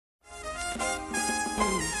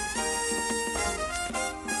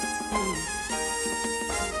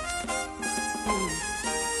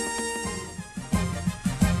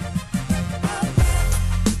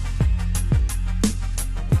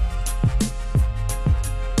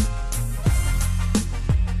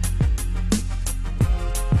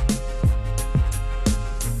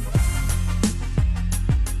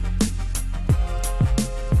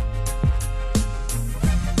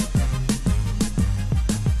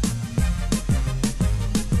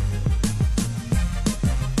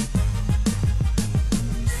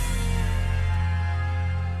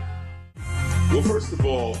First of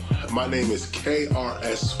all, my name is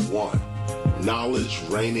KRS1, knowledge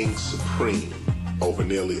reigning supreme over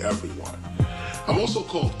nearly everyone. I'm also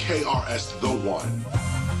called KRS the One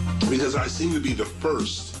because I seem to be the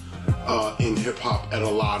first in hip-hop at a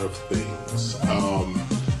lot of things. And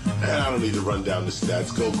I don't need to run down the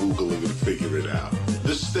stats. Go Google it and figure it out.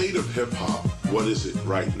 The state of hip-hop, what is it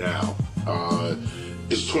right now?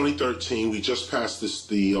 It's 2013. We just passed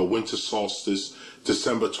the winter solstice,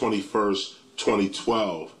 December 21st,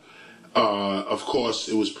 2012. Of course,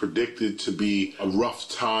 it was predicted to be a rough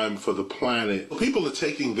time for the planet. People are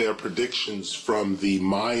taking their predictions from the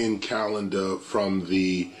Mayan calendar, from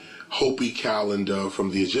the Hopi calendar,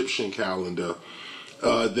 from the Egyptian calendar,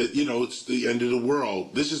 that, you know, it's the end of the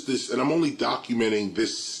world. And I'm only documenting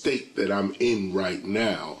this state that I'm in right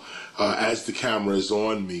now, as the camera is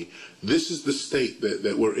on me. This is the state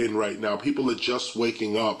that we're in right now. People are just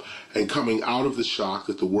waking up and coming out of the shock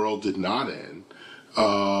that the world did not end,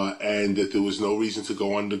 and that there was no reason to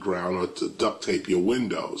go underground or to duct tape your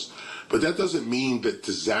windows. But that doesn't mean that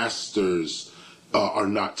disasters are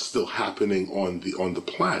not still happening on the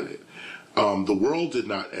planet. The world did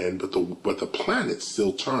not end, but the planet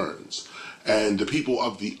still turns, and the people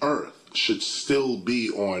of the earth should still be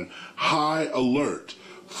on high alert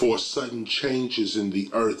for sudden changes in the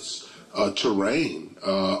earth's terrain,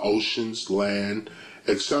 oceans, land,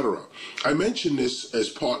 etc. I mention this as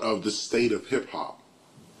part of the state of hip-hop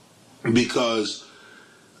because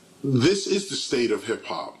this is the state of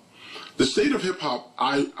hip-hop. The state of hip-hop,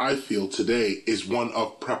 I feel today, is one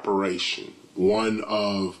of preparation, one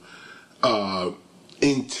of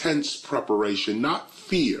intense preparation, not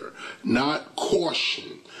fear, not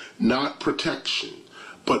caution, not protection,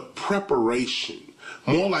 but preparation,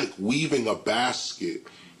 more like weaving a basket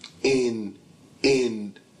in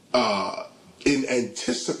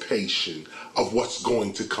anticipation of what's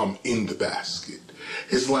going to come in the basket.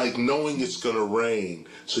 It's like knowing it's going to rain,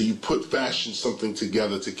 so you fashion something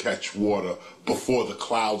together to catch water before the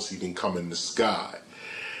clouds even come in the sky.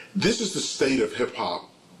 This is the state of hip-hop,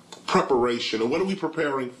 preparation. And what are we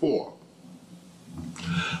preparing for?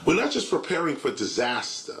 We're not just preparing for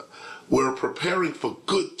disaster. We're preparing for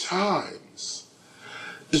good times.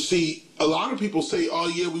 You see, a lot of people say, oh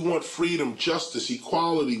yeah, we want freedom, justice,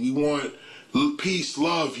 equality. We want peace,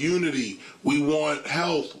 love, unity. We want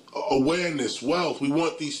health, awareness, wealth. We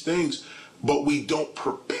want these things, but we don't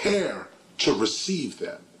prepare to receive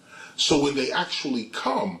them. So when they actually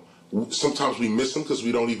come, sometimes we miss them because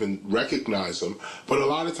we don't even recognize them. But a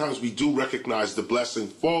lot of times we do recognize the blessing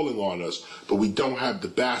falling on us, but we don't have the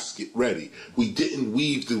basket ready. We didn't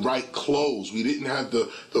weave the right clothes. We didn't have the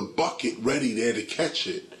bucket ready there to catch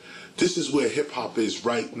it. This is where hip-hop is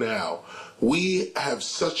right now. We have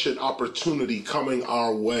such an opportunity coming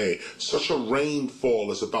our way. Such a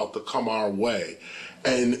rainfall is about to come our way.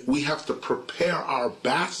 And we have to prepare our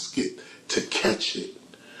basket to catch it.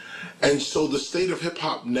 And so the state of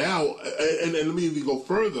hip-hop now, and let me even go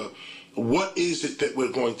further, what is it that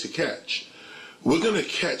we're going to catch? We're going to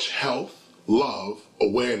catch health, love,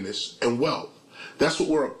 awareness, and wealth. That's what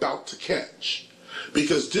we're about to catch.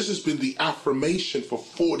 Because this has been the affirmation for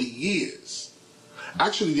 40 years.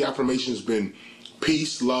 Actually, the affirmation has been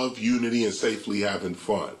peace, love, unity, and safely having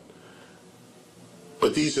fun.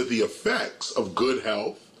 But these are the effects of good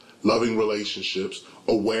health, loving relationships,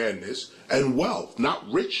 awareness, and wealth. Not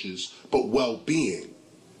riches, but well-being.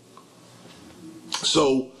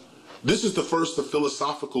 So this is the first, the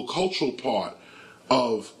philosophical, cultural part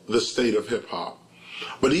of the state of hip-hop.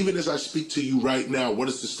 But even as I speak to you right now, what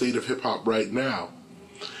is the state of hip-hop right now?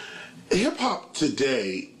 Hip-hop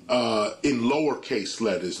today, in lowercase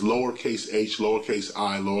letters, lowercase h, lowercase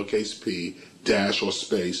I, lowercase p, dash or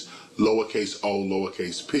space, lowercase o,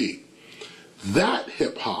 lowercase p. That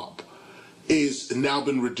hip-hop is now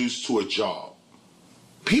been reduced to a job.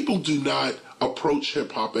 People do not approach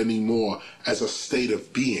hip-hop anymore as a state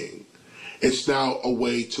of being. It's now a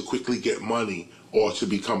way to quickly get money or to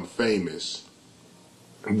become famous.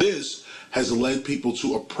 This has led people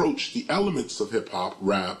to approach the elements of hip-hop,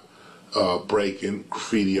 rap, breaking,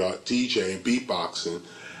 graffiti art, DJing, beatboxing,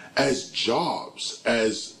 as jobs,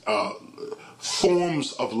 as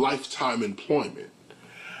forms of lifetime employment.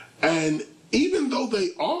 And even though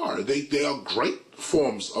they are great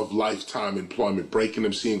forms of lifetime employment, breaking,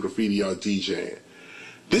 MCing, graffiti art, DJing,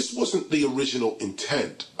 this wasn't the original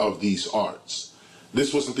intent of these arts.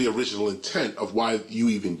 This wasn't the original intent of why you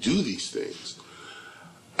even do these things.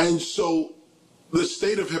 And so the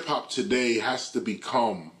state of hip-hop today has to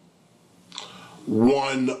become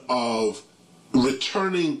one of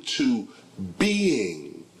returning to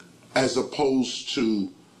being as opposed to,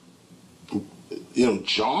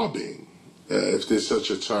 jobbing. if there's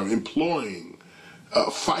such a term, employing,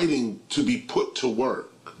 fighting to be put to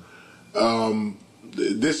work,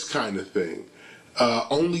 this kind of thing.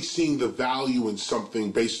 Only seeing the value in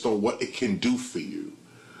something based on what it can do for you.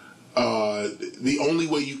 The only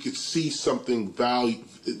way you could see something of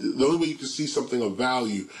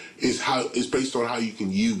value is based on how you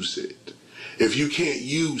can use it. If you can't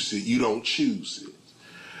use it, you don't choose it.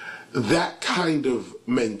 That kind of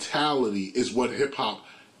mentality is what hip hop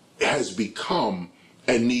has become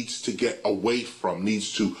and needs to get away from,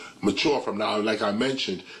 needs to mature from. Now, like I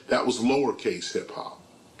mentioned, that was lowercase hip hop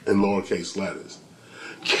in lowercase letters.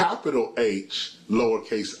 Capital H,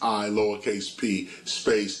 lowercase I, lowercase p,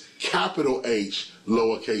 space, capital H,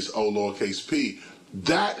 lowercase o, lowercase p.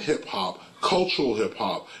 That hip hop, cultural hip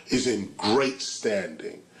hop, is in great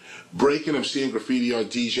standing. Breaking, MC, and graffiti art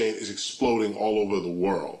DJing is exploding all over the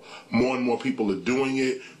world. More and more people are doing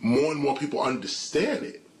it. More and more people understand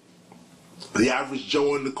it. The average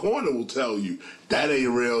Joe in the corner will tell you, that ain't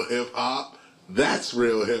real hip hop. That's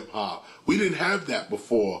real hip hop. We didn't have that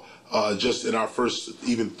before, just in our first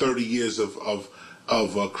even 30 years of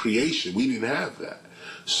creation. We didn't have that.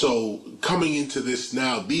 So coming into this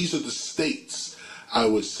now, these are the states, I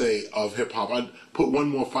would say, of hip hop. I'd put one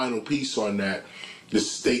more final piece on that. The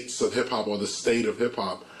states of hip hop, or the state of hip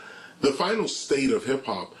hop. The final state of hip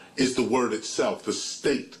hop is the word itself, the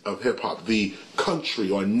state of hip hop, the country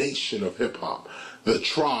or nation of hip hop, the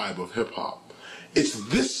tribe of hip hop. It's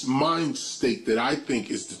this mind state that I think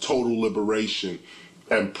is the total liberation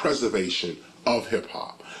and preservation of hip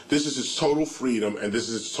hop. This is its total freedom, and this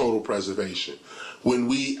is its total preservation. When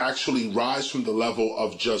we actually rise from the level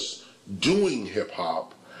of just doing hip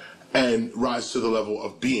hop and rise to the level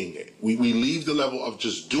of being it. We leave the level of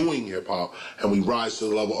just doing hip hop and we rise to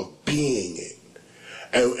the level of being it.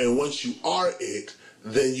 And once you are it,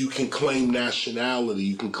 then you can claim nationality,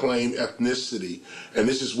 you can claim ethnicity, and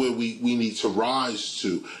this is where we need to rise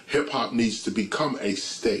to. Hip hop needs to become a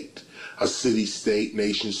state, a city state,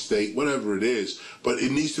 nation state, whatever it is, but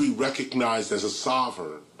it needs to be recognized as a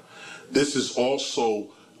sovereign. This is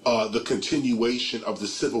also the continuation of the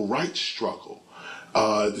civil rights struggle.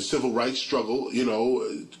 The civil rights struggle, you know,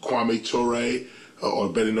 Kwame Ture, or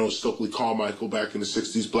better known as Stokely Carmichael back in the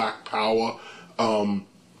 60s, Black Power,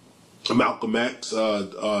 Malcolm X,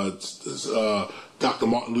 Dr.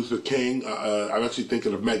 Martin Luther King, I'm actually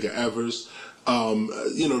thinking of Medgar Evers,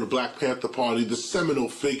 you know, the Black Panther Party, the seminal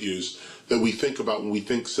figures that we think about when we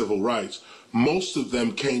think civil rights. Most of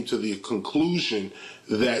them came to the conclusion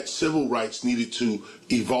that civil rights needed to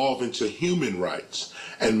evolve into human rights.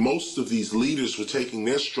 And most of these leaders were taking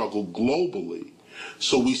their struggle globally.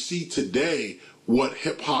 So we see today what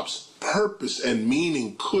hip-hop's purpose and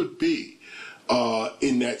meaning could be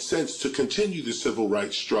in that sense, to continue the civil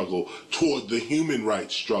rights struggle toward the human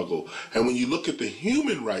rights struggle. And when you look at the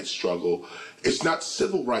human rights struggle, it's not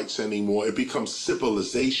civil rights anymore, it becomes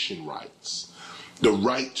civilization rights. The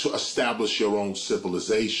right to establish your own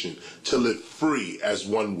civilization, to live free as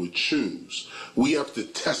one would choose. We have to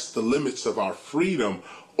test the limits of our freedom,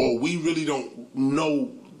 or we really don't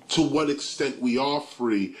know to what extent we are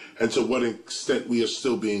free and to what extent we are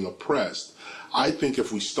still being oppressed. I think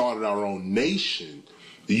if we started our own nation,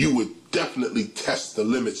 you would definitely test the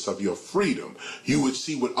limits of your freedom. You would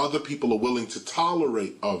see what other people are willing to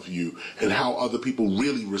tolerate of you and how other people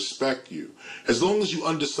really respect you. As long as you're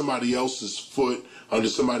under somebody else's foot, under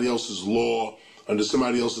somebody else's law, under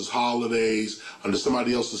somebody else's holidays, under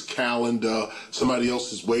somebody else's calendar, somebody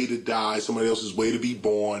else's way to die, somebody else's way to be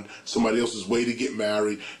born, somebody else's way to get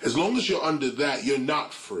married, as long as you're under that, you're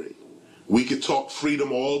not free. We could talk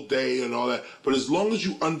freedom all day and all that, but as long as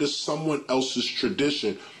you're under someone else's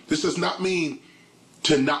tradition, this does not mean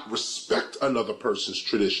to not respect another person's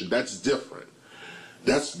tradition. That's different.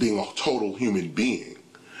 That's being a total human being.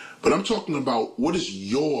 But I'm talking about, what is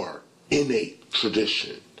your innate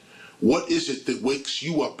tradition? What is it that wakes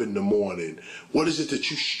you up in the morning? What is it that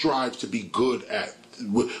you strive to be good at?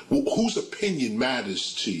 Whose opinion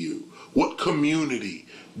matters to you? What community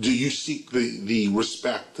do you seek the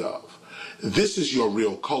respect of? This is your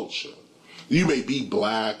real culture. You may be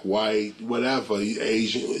black, white, whatever,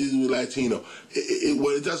 Asian, Latino.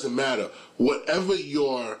 It doesn't matter. Whatever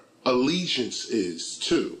your allegiance is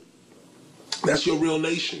to, that's your real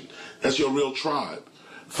nation. That's your real tribe.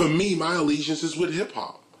 For me, my allegiance is with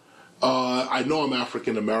hip-hop. I know I'm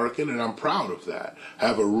African American, and I'm proud of that. I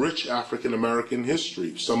have a rich African American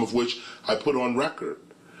history, some of which I put on record.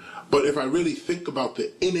 But if I really think about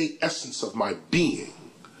the innate essence of my being,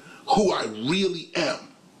 who I really am,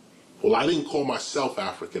 well, I didn't call myself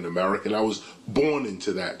African American. I was born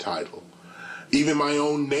into that title. Even my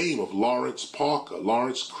own name of Lawrence Parker,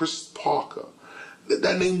 Lawrence Chris Parker,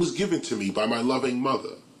 that name was given to me by my loving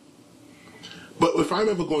mother. But if I'm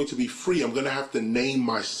ever going to be free, I'm going to have to name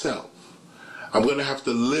myself. I'm going to have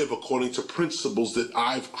to live according to principles that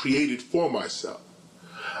I've created for myself.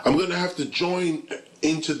 I'm going to have to join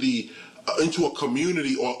into a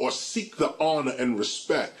community or seek the honor and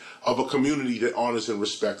respect of a community that honors and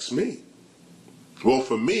respects me. Well,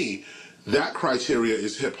 for me, that criteria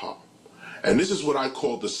is hip-hop. And this is what I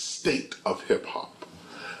call the state of hip-hop,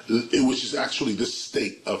 which is actually the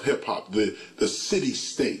state of hip-hop, the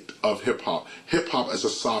city-state of hip-hop, hip-hop as a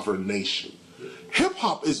sovereign nation.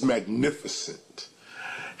 Hip-hop is magnificent.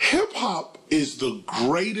 Hip-hop is the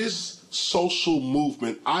greatest social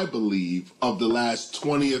movement, I believe, of the last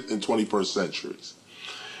 20th and 21st centuries.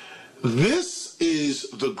 This is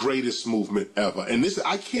the greatest movement ever. And this,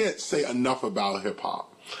 I can't say enough about hip-hop.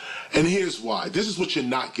 And here's why. This is what you're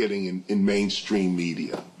not getting in mainstream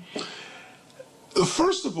media.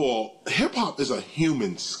 First of all, hip-hop is a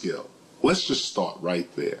human skill. Let's just start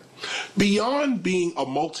right there. Beyond being a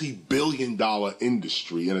multi-billion-dollar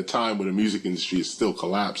industry in a time when the music industry is still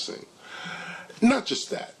collapsing, not just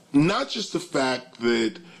that. Not just the fact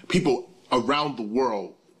that people around the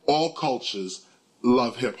world, all cultures,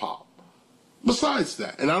 love hip-hop. Besides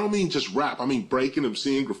that, and I don't mean just rap, I mean breaking,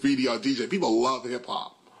 MCing, graffiti, or DJ. People love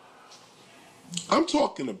hip-hop. I'm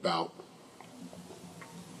talking about,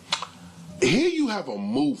 here you have a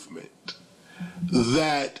movement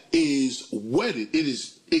that is wedded.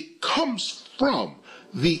 It comes from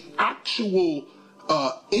the actual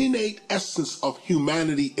innate essence of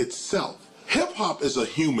humanity itself. Hip-hop is a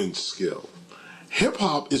human skill.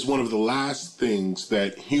 Hip-hop is one of the last things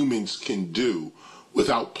that humans can do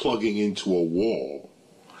without plugging into a wall.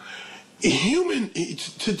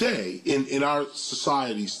 Today, in our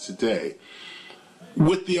societies today,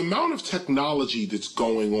 with the amount of technology that's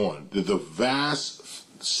going on, the vast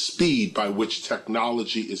speed by which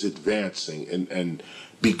technology is advancing and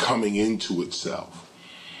becoming into itself,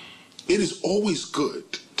 it is always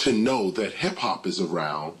good to know that hip-hop is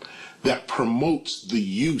around that promotes the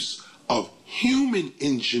use of human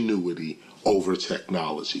ingenuity over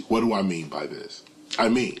technology. What do I mean by this? I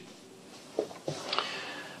mean,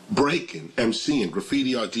 breaking, MCing,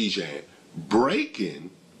 graffiti, or DJing. Breaking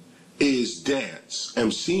is dance.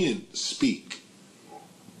 MCing, speak.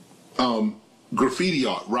 Graffiti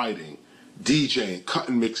art, writing. DJing,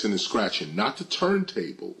 cutting, mixing, and scratching. Not the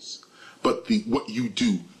turntables, but what you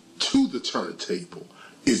do to the turntable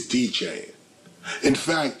is DJing. In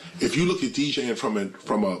fact, if you look at DJing from a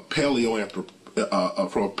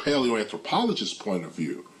paleoanthropologist's point of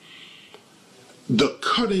view, the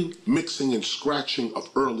cutting, mixing, and scratching of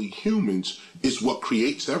early humans is what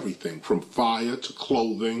creates everything from fire to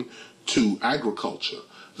clothing to agriculture.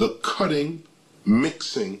 The cutting,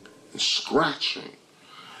 mixing, and scratching.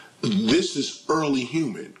 This is early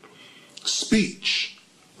human. Speech,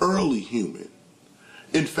 early human.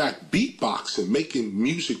 In fact, beatboxing, making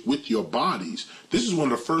music with your bodies, this is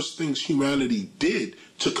one of the first things humanity did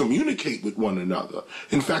to communicate with one another.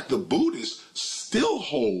 In fact, the Buddhists still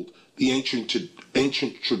hold the ancient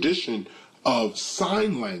tradition of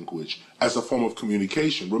sign language as a form of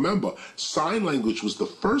communication. Remember, sign language was the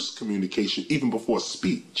first communication even before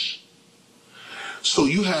speech. So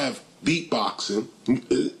you have beatboxing,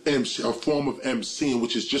 a form of MCing,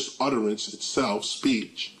 which is just utterance itself,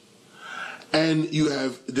 speech. And you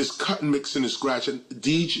have this cut and mix and scratch. And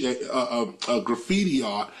graffiti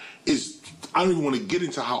art is, I don't even want to get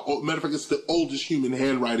into how, matter of fact, it's the oldest human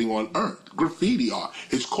handwriting on earth. Graffiti art.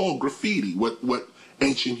 It's called graffiti, what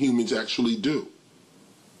ancient humans actually do.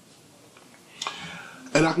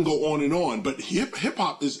 And I can go on, but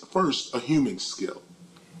hip-hop is first a human skill.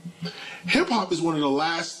 Hip-hop is one of the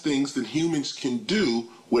last things that humans can do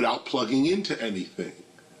without plugging into anything.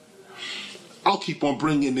 I'll keep on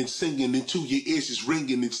bringing and singing until your ears is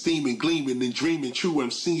ringing and steaming, gleaming and dreaming, true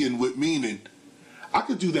and seeing with meaning. I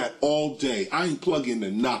could do that all day. I ain't plugging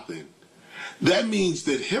to nothing. That means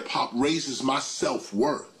that hip-hop raises my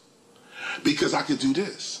self-worth because I could do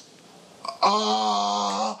this.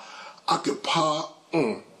 I could pop,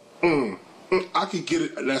 I could get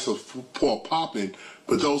it, that's a poor popping,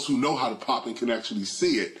 but those who know how to pop and can actually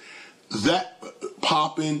see it, that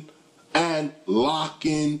popping and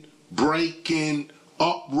locking, breaking,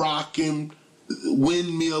 up rocking,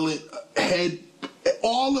 windmilling, head,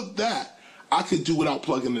 all of that, I could do without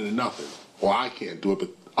plugging into nothing. Or I can't do it, but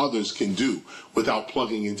others can do without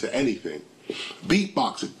plugging into anything.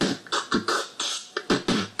 Beatboxing.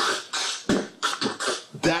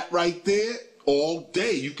 That right there, all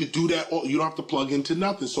day. You could do that. You don't have to plug into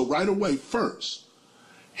nothing. So right away, first,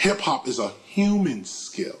 Hip-hop is a human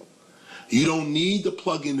skill. You don't need to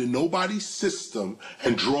plug into nobody's system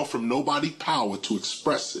and draw from nobody's power to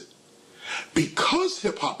express it. Because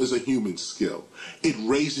hip-hop is a human skill, it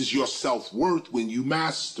raises your self-worth when you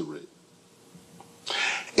master it.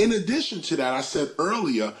 In addition to that, I said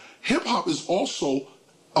earlier, hip-hop is also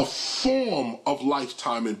a form of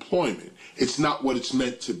lifetime employment. It's not what it's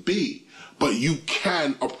meant to be, but you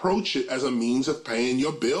can approach it as a means of paying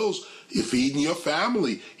your bills, feeding your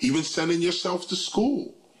family, even sending yourself to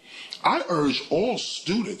school. I urge all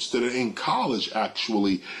students that are in college,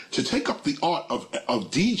 actually, to take up the art of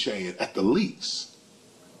DJing at the least.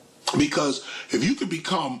 Because if you can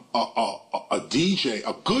become a DJ,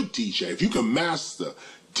 a good DJ, if you can master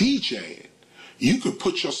DJing, you can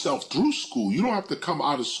put yourself through school. You don't have to come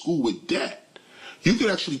out of school with debt. You can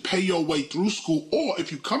actually pay your way through school, or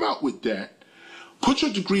if you come out with debt, put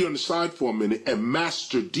your degree on the side for a minute and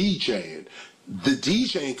master DJing. The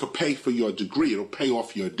DJing could pay for your degree. It'll pay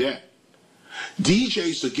off your debt.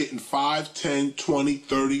 DJs are getting $5, $10, $20,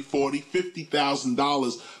 $30, $40,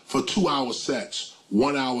 $50,000 for 2-hour sets,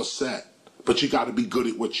 1-hour set. But you got to be good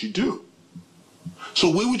at what you do.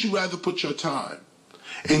 So where would you rather put your time?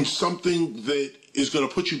 In something that is going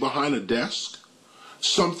to put you behind a desk?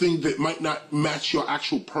 Something that might not match your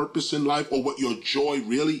actual purpose in life or what your joy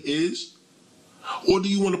really is? Or do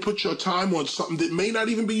you want to put your time on something that may not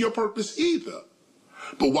even be your purpose either?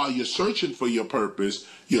 But while you're searching for your purpose,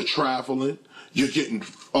 you're traveling, you're getting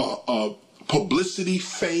publicity,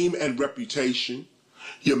 fame, and reputation.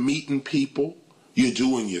 You're meeting people. You're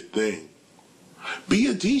doing your thing. Be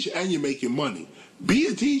a DJ, and you're making money. Be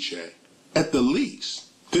a DJ, at the least.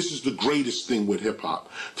 This is the greatest thing with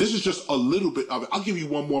hip-hop. This is just a little bit of it. I'll give you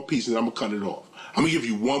one more piece, and I'm going to cut it off. I'm going to give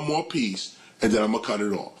you one more piece, and then I'm going to cut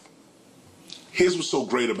it off. Here's what's so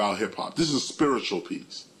great about hip-hop. This is a spiritual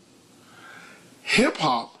piece.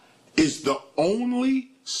 Hip-hop is the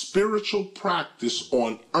only spiritual practice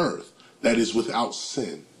on earth that is without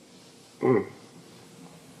sin.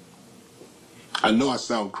 I know I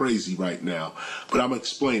sound crazy right now, but I'm going to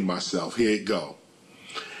explain myself. Here it go.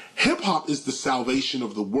 Hip-hop is the salvation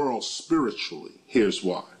of the world spiritually. Here's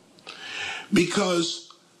why.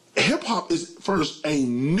 Because hip-hop is, first, a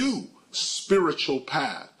new spiritual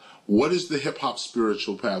path. What is the hip-hop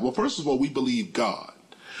spiritual path? Well, first of all, we believe God.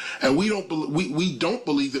 And we don't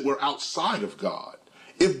believe that we're outside of God.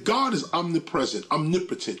 If God is omnipresent,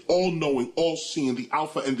 omnipotent, all-knowing, all-seeing, the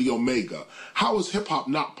Alpha and the Omega, how is hip-hop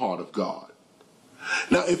not part of God?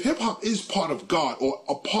 Now, if hip-hop is part of God, or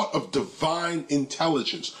a part of divine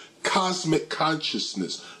intelligence, cosmic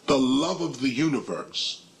consciousness, the love of the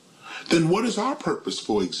universe, then what is our purpose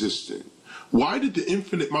for existing? Why did the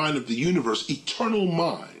infinite mind of the universe, eternal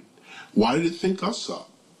mind, why did it think us up?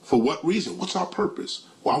 For what reason? What's our purpose?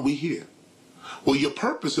 Why are we here? Well, your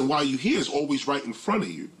purpose and why you're here is always right in front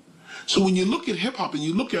of you. So when you look at hip-hop and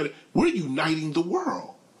you look at it, we're uniting the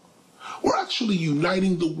world. We're actually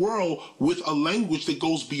uniting the world with a language that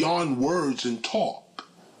goes beyond words and talk.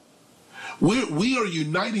 We are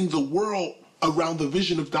uniting the world around the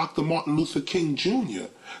vision of Dr. Martin Luther King Jr.,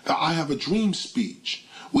 the I Have a Dream speech,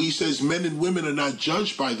 where he says men and women are not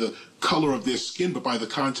judged by the color of their skin, but by the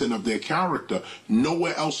content of their character.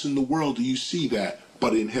 Nowhere else in the world do you see that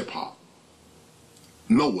but in hip-hop.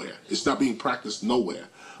 Nowhere. It's not being practiced nowhere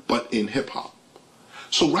but in hip-hop.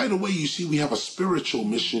 So right away you see we have a spiritual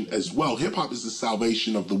mission as well. Hip-hop is the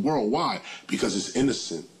salvation of the world. Why? Because it's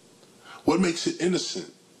innocent. What makes it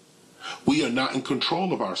innocent? We are not in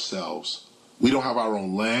control of ourselves. We don't have our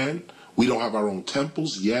own land. We don't have our own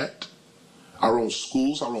temples yet. Our own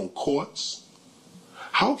schools, our own courts.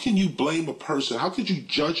 How can you blame a person? How could you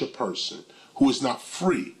judge a person who is not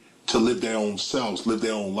free to live their own selves, live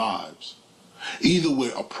their own lives? Either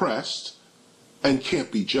we're oppressed and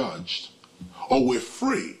can't be judged, or we're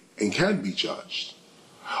free and can be judged.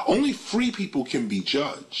 Only free people can be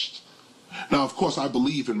judged. Now, of course, I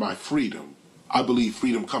believe in my freedom. I believe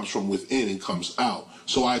freedom comes from within and comes out.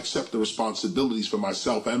 So I accept the responsibilities for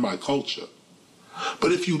myself and my culture.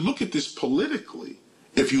 But if you look at this politically,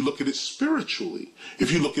 if you look at it spiritually,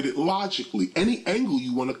 if you look at it logically, any angle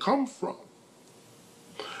you want to come from,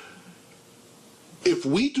 if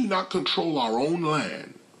we do not control our own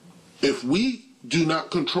land, if we do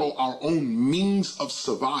not control our own means of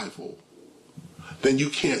survival, then you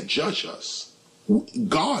can't judge us.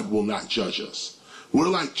 God will not judge us. We're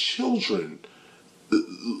like children,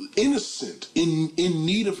 innocent, in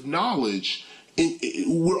need of knowledge.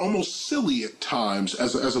 We're almost silly at times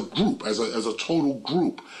as a group, as a total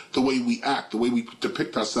group, the way we act, the way we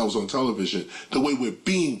depict ourselves on television, the way we're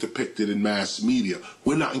being depicted in mass media.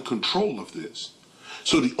 We're not in control of this.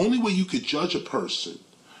 So the only way you could judge a person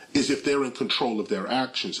is if they're in control of their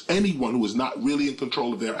actions. Anyone who is not really in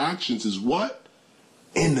control of their actions is what?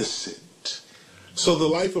 Innocent. So the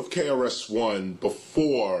life of KRS-One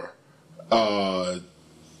before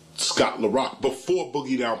Scott LaRock, before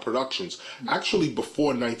Boogie Down Productions, actually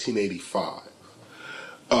before 1985,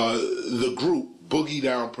 the group Boogie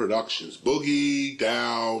Down Productions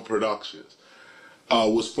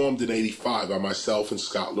was formed in 85 by myself and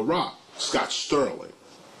Scott LaRock, Scott Sterling.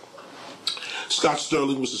 Scott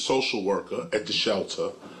Sterling was a social worker at the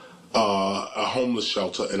shelter, a homeless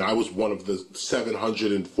shelter, and I was one of the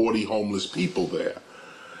 740 homeless people there.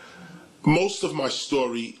 Most of my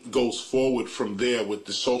story goes forward from there with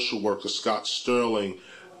the social worker Scott Sterling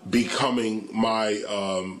becoming my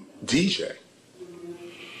DJ.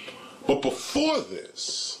 But before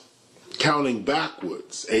this, counting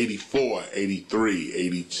backwards, 84, 83,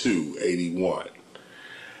 82, 81,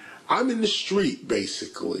 I'm in the street,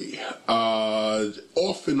 basically,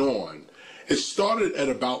 off and on. It started at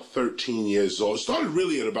about 13 years old. It started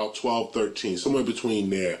really at about 12, 13, somewhere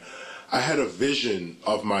between there. I had a vision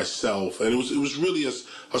of myself, and it was really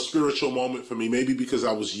a spiritual moment for me, maybe because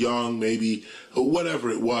I was young, maybe whatever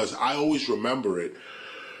it was. I always remember it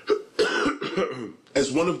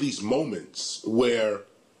as one of these moments where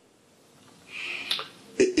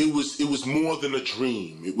it was more than a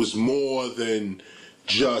dream. It was more than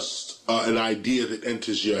just an idea that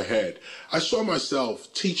enters your head. I saw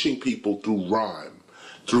myself teaching people through rhyme,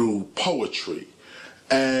 through poetry,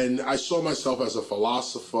 and I saw myself as a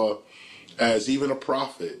philosopher, as even a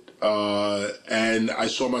prophet, and I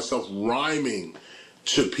saw myself rhyming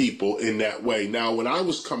to people in that way. Now, when I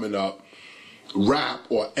was coming up, rap,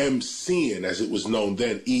 or MCing, as it was known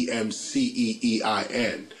then,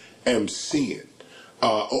 E-M-C-E-E-I-N, MCing,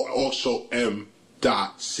 also M.C.I.N.G,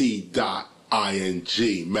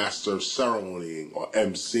 Master of Ceremonying, or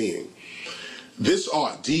MCing. This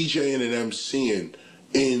art, DJing and MCing,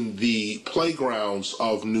 in the playgrounds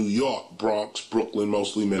of New York, Bronx, Brooklyn,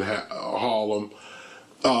 mostly Manhattan, Harlem,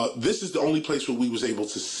 this is the only place where we was able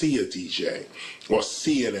to see a DJ or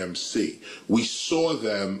see an MC. We saw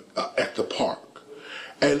them at the park.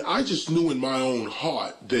 And I just knew in my own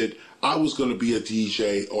heart that I was going to be a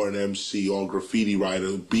DJ or an MC or a graffiti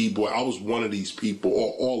writer, b-boy. I was one of these people,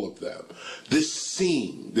 or all of them. This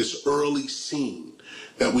scene, this early scene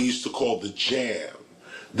that we used to call the jam,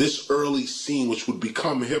 this early scene, which would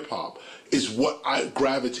become hip-hop, is what I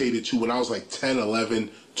gravitated to when I was like 10, 11,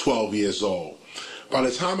 12 years old. By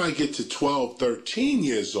the time I get to 12, 13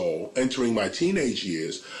 years old, entering my teenage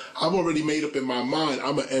years, I've already made up in my mind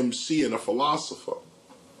I'm an MC and a philosopher.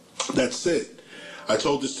 That's it. I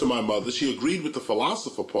told this to my mother. She agreed with the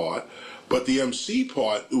philosopher part, but the MC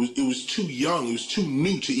part, it was too young, it was too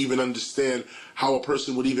new to even understand how a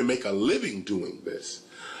person would even make a living doing this.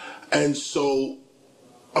 And so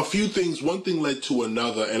a few things, one thing led to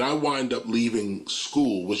another, and I wind up leaving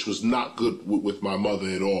school, which was not good with my mother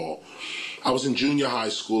at all. I was in junior high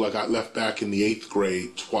school. I got left back in the 8th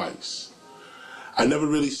grade twice. I never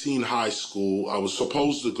really seen high school. I was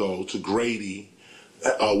supposed to go to Grady,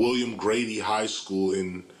 William Grady High School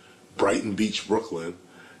in Brighton Beach, Brooklyn.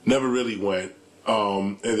 Never really went.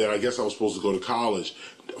 And then I guess I was supposed to go to college.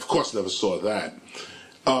 Of course, never saw that.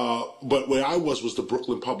 But where I was the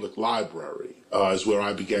Brooklyn Public Library, is where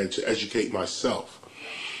I began to educate myself.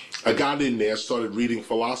 I got in there, started reading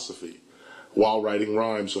philosophy while writing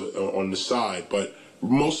rhymes on the side, but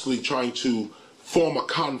mostly trying to form a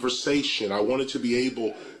conversation. I wanted to be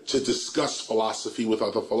able to discuss philosophy with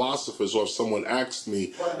other philosophers, or if someone asked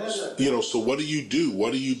me, so what do you do?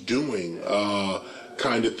 What are you doing?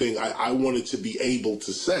 Kind of thing. I wanted to be able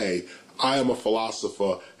to say, I am a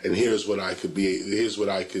philosopher, and here's what I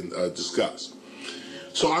can discuss.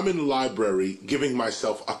 So I'm in the library giving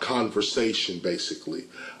myself a conversation, basically.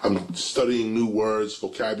 I'm studying new words,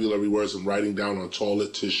 vocabulary words, and writing down on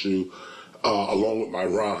toilet tissue along with my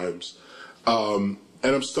rhymes. And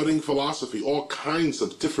I'm studying philosophy, all kinds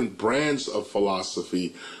of different brands of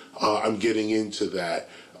philosophy. I'm getting into that.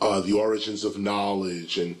 The origins of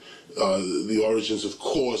knowledge and the origins of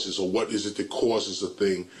causes, or what is it that causes a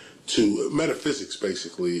thing, to metaphysics,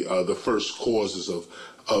 basically, the first causes of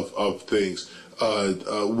things.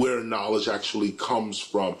 Where knowledge actually comes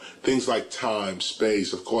from. Things like time,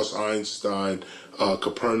 space, of course, Einstein,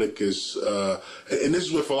 Copernicus, and this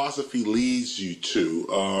is where philosophy leads you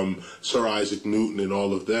to, Sir Isaac Newton and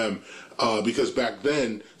all of them, because back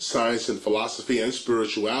then, science and philosophy and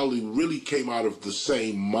spirituality really came out of the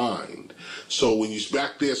same mind. So when you're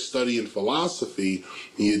back there studying philosophy,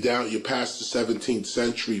 and you're past the 17th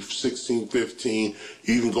century, 16, 15,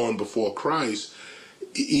 you're even going before Christ,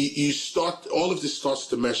 you start, all of this starts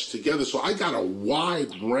to mesh together. So I got a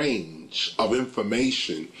wide range of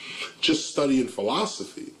information just studying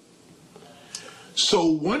philosophy. So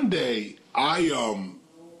one day I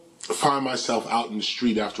find myself out in the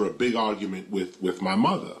street after a big argument with my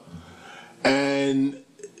mother, and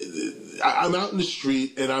I'm out in the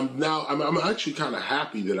street, and I'm actually kind of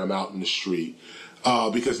happy that I'm out in the street.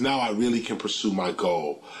 Because now I really can pursue my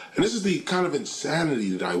goal. And this is the kind of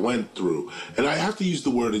insanity that I went through. And I have to use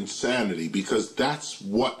the word insanity because that's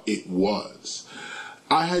what it was.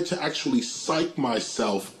 I had to actually psych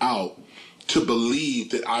myself out to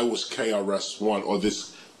believe that I was KRS-One, or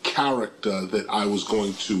this character that I was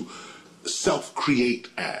going to self-create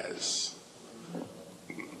as.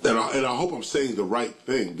 And I hope I'm saying the right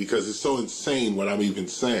thing, because it's so insane what I'm even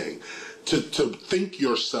saying. To think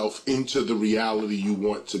yourself into the reality you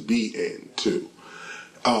want to be into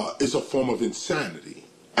is a form of insanity.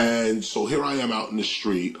 And so here I am out in the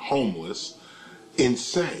street, homeless,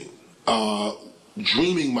 insane,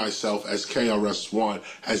 dreaming myself as KRS-One,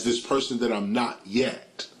 as this person that I'm not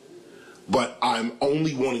yet. But I'm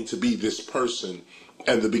only wanting to be this person,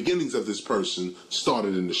 and the beginnings of this person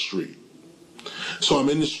started in the street. So I'm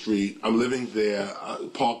in the street, I'm living there,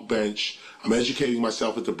 park bench, I'm educating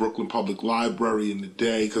myself at the Brooklyn Public Library in the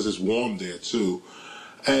day because it's warm there too.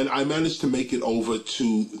 And I managed to make it over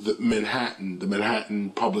to the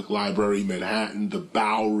Manhattan Public Library, Manhattan, the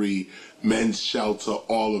Bowery, Men's Shelter,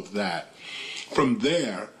 all of that. From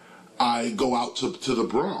there, I go out to the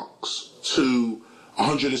Bronx, to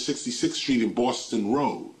 166th Street in Boston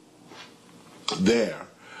Road. There,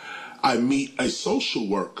 I meet a social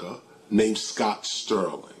worker named Scott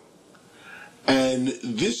Sterling. And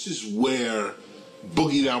this is where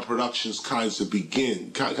Boogie Down Productions kind of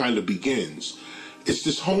begins. It's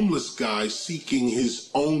this homeless guy seeking his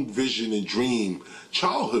own vision and dream,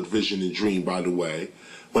 childhood vision and dream, by the way.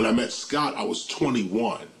 When I met Scott, I was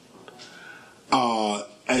 21.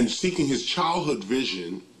 And seeking his childhood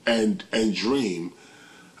vision and dream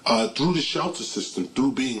through the shelter system,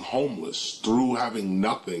 through being homeless, through having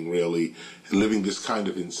nothing really, and living this kind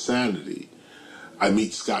of insanity. I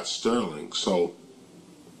meet Scott Sterling. So,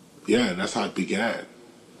 yeah, and that's how it began.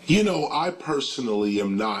 You know, I personally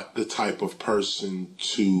am not the type of person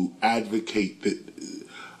to advocate that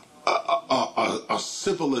a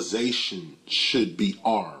civilization should be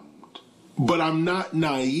armed. But I'm not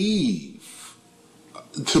naive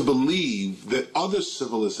to believe that other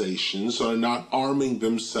civilizations are not arming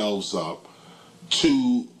themselves up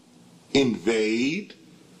to invade,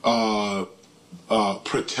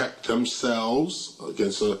 protect themselves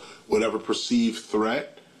against whatever perceived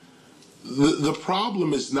threat. The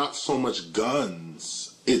problem is not so much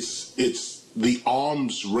guns, it's the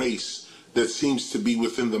arms race that seems to be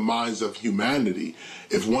within the minds of humanity.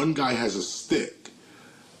 If one guy has a stick,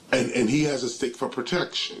 and he has a stick for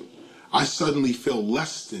protection, I suddenly feel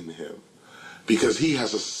less than him because he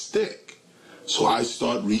has a stick. So I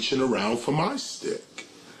start reaching around for my stick.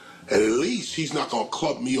 And at least he's not going to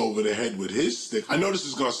club me over the head with his stick. I know this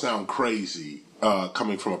is going to sound crazy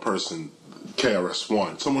coming from a person,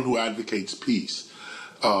 KRS-One, someone who advocates peace,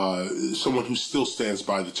 someone who still stands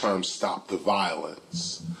by the term stop the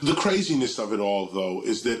violence. The craziness of it all, though,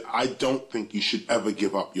 is that I don't think you should ever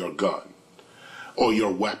give up your gun or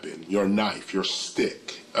your weapon, your knife, your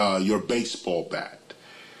stick, your baseball bat.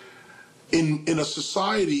 In a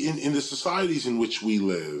society, in the societies in which we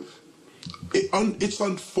live, it's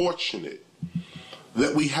unfortunate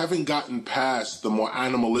that we haven't gotten past the more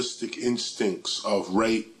animalistic instincts of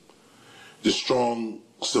rape. The strong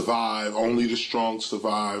survive, only the strong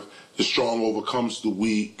survive, the strong overcomes the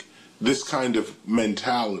weak, this kind of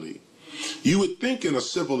mentality. You would think in a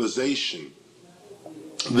civilization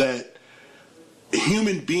that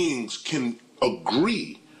human beings can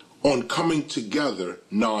agree on coming together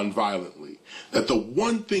non-violently. That the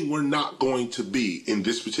one thing we're not going to be in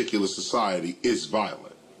this particular society is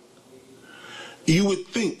violent. You would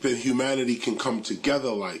think that humanity can come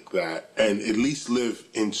together like that and at least live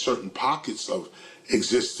in certain pockets of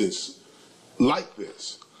existence like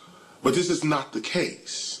this. But this is not the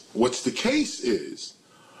case. What's the case is,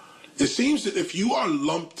 it seems that if you are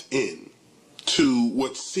lumped in to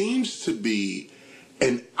what seems to be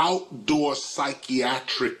an outdoor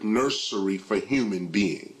psychiatric nursery for human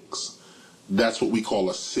beings, that's what we call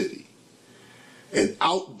a city. An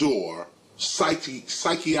outdoor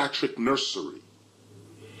psychiatric nursery.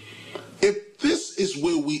 If this is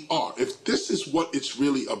where we are, if this is what it's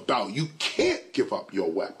really about, you can't give up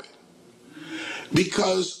your weapon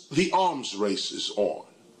because the arms race is on.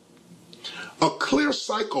 A clear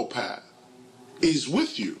psychopath is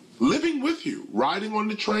with you, living with you, riding on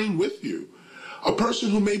the train with you. A person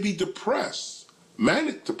who may be depressed,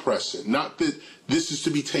 manic depressant, not that this is to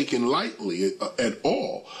be taken lightly at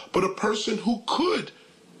all, but a person who could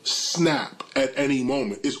snap at any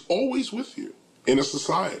moment is always with you in a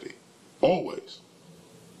society, always.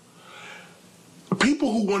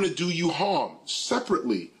 People who want to do you harm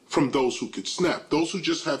separately from those who could snap, those who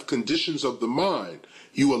just have conditions of the mind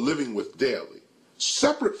you are living with daily,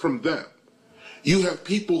 separate from them. You have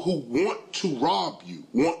people who want to rob you,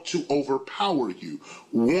 want to overpower you,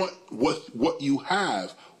 want what you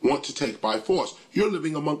have, want to take by force. You're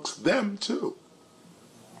living amongst them too.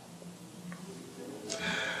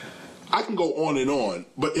 I can go on,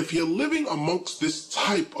 but if you're living amongst this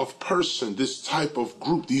type of person, this type of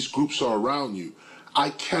group, these groups are around you, I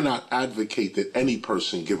cannot advocate that any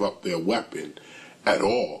person give up their weapon at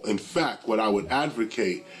all. In fact, what I would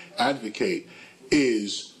advocate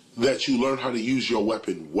is that you learn how to use your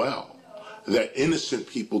weapon well, that innocent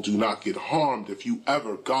people do not get harmed if you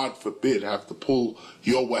ever, God forbid, have to pull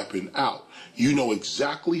your weapon out. You know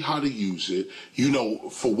exactly how to use it, you know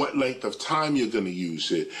for what length of time you're going to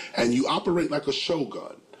use it, and you operate like a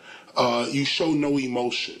shogun. You show no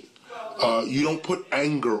emotion. You don't put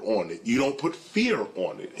anger on it. You don't put fear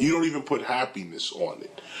on it. You don't even put happiness on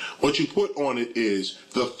it. What you put on it is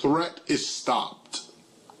the threat is stopped.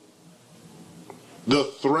 The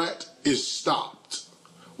threat is stopped.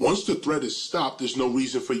 Once the threat is stopped, there's no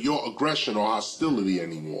reason for your aggression or hostility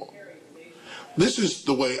anymore. This is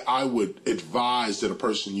the way I would advise that a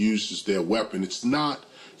person uses their weapon. It's not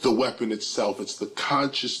the weapon itself, it's the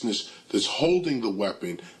consciousness that's holding the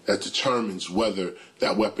weapon that determines whether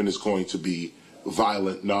that weapon is going to be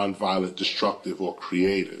violent, non-violent, destructive, or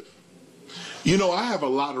creative. You know, I have a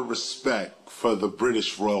lot of respect for the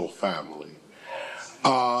British royal family.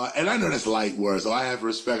 And I know that's light words, so I have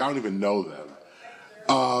respect. I don't even know them.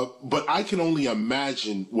 But I can only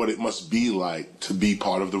imagine what it must be like to be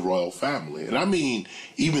part of the royal family. And I mean,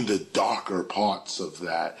 even the darker parts of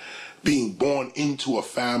that, being born into a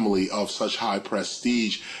family of such high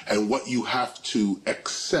prestige and what you have to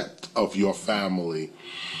accept of your family.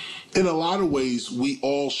 In a lot of ways, we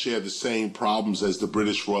all share the same problems as the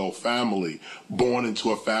British royal family, born into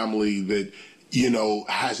a family that, you know,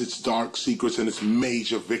 has its dark secrets and its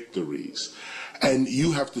major victories. And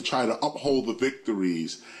you have to try to uphold the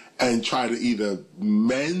victories and try to either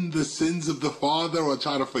mend the sins of the father or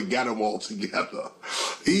try to forget them altogether.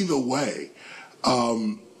 Either way,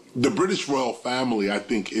 the British royal family, I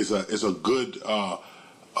think, is a good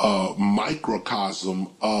microcosm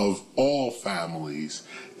of all families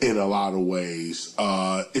in a lot of ways.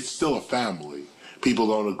 It's still a family. People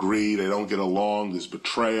don't agree, they don't get along, there's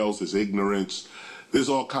betrayals, there's ignorance, there's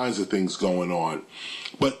all kinds of things going on.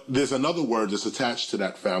 But there's another word that's attached to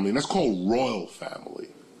that family, and that's called royal family.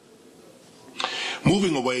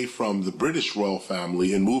 Moving away from the British royal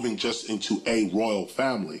family and moving just into a royal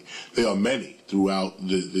family, there are many throughout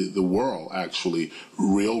the world, actually,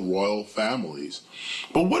 real royal families.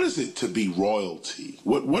 But what is it to be royalty?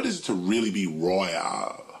 What is it to really be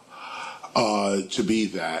royal? To be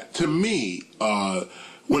that? To me,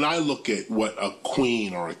 when I look at what a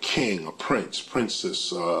queen or a king, a prince,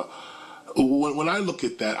 princess, when I look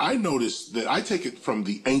at that, I notice that I take it from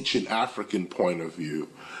the ancient African point of view,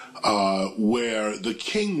 where the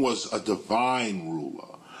king was a divine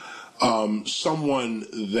ruler, someone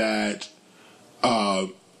that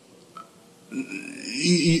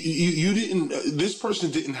you didn't. This person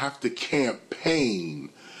didn't have to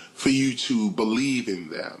campaign for you to believe in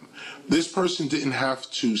them. This person didn't have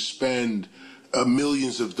to spend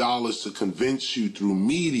millions of dollars to convince you through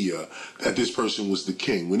media that this person was the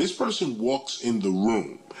king. When this person walks in the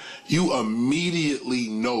room, you immediately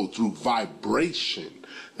know through vibration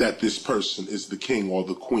that this person is the king or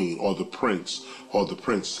the queen or the prince or the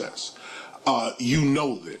princess. You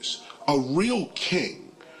know this. A real king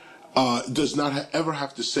does not ever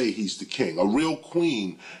have to say he's the king. A real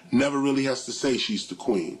queen never really has to say she's the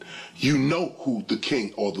queen. You know who the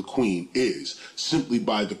king or the queen is simply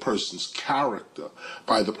by the person's character,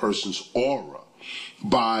 by the person's aura,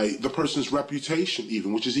 by the person's reputation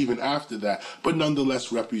even, which is even after that, but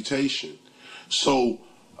nonetheless reputation. So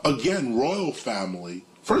again, royal family,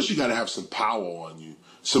 first you got to have some power on you,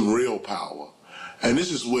 some real power. And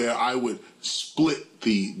this is where I would split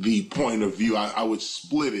the point of view. I would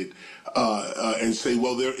split it and say,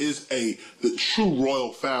 well, there is the true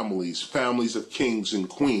royal families of kings and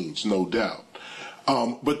queens, no doubt.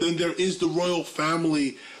 But then there is the royal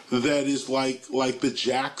family that is like the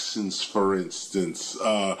Jacksons, for instance,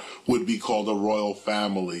 would be called a royal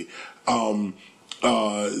family.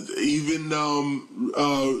 Even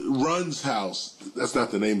Run's house, that's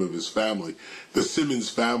not the name of his family, the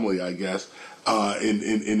Simmons family, I guess,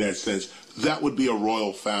 in that sense. That would be a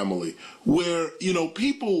royal family where, you know,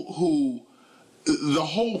 people who the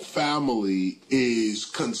whole family is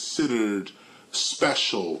considered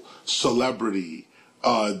special, celebrity,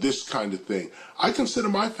 this kind of thing. I consider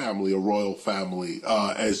my family a royal family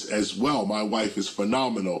as well. My wife is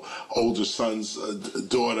phenomenal. Older son's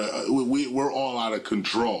daughter, we're all out of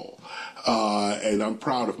control. And I'm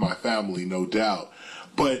proud of my family, no doubt.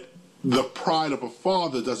 But the pride of a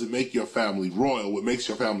father doesn't make your family royal. What makes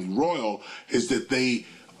your family royal is that they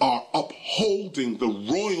are upholding the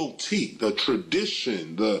royalty, the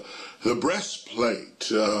tradition, the breastplate.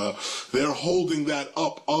 They're holding that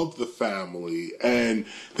up of the family. And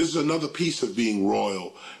this is another piece of being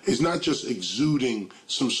royal. It's not just exuding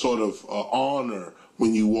some sort of honor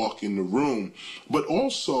when you walk in the room, but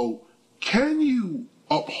also, can you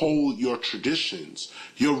uphold your traditions,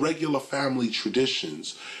 your regular family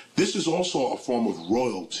traditions? This is also a form of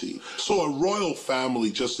royalty. So a royal family,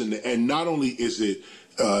 just in the end, not only is it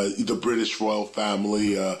the British royal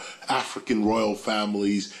family, African royal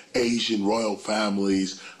families, Asian royal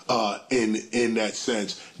families, in that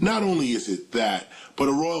sense. Not only is it that, but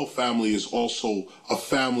a royal family is also a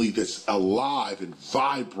family that's alive and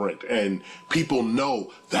vibrant, and people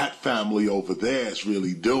know that family over there is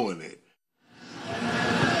really doing it.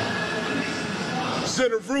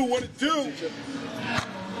 Senator Vrew, what it do?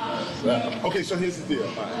 Okay, so here's the deal.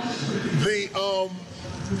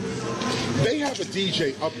 They have a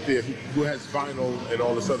DJ up there who has vinyl and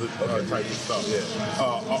all this other type of stuff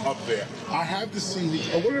up there. I have the CD.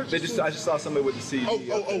 I just saw somebody with the CD.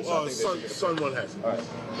 Someone has it. All right.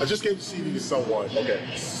 I just gave the CD to someone. Okay.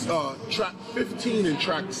 Track 15 and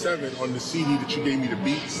track 7 on the CD that you gave me, the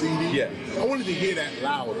beat CD. Yeah. I wanted to hear that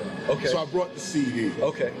louder. Okay. So I brought the CD.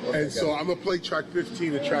 Okay. And so I'm gonna play track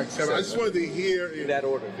 15 and track 7. I just wanted to hear in that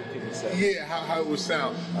order, 15 and 7. Yeah, how it would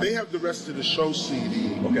sound. They have the rest of the show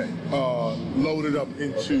CD. Okay. Loaded up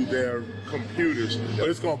into their computers, but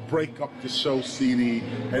it's gonna break up the show CD,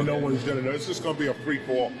 and no one's gonna know. It's just gonna be a free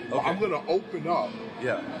fall. Okay. I'm gonna open up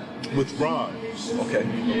with rhymes.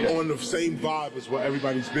 Okay. On the same vibe as what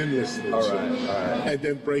everybody's been listening to. All right. And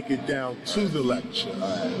then break it down to the lecture,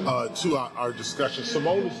 to our discussion.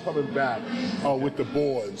 Simone is coming back with the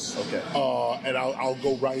boards. Okay. And I'll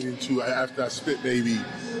go right into, after I spit maybe,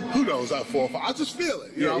 who knows, 4 or 5. I'll just feel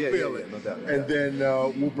it. I'll feel it. No doubt. And then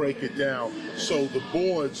we'll break it down. So the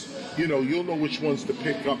boards, you'll know which ones to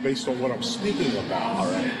pick up based on what I'm speaking about.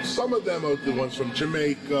 All right. Some of them are the ones from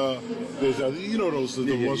Jamaica. There's those are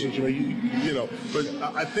the ones from Jamaica. But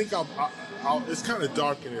I think I'll it's kind of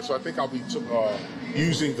dark in here, so I think I'll be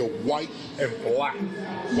using the white and black,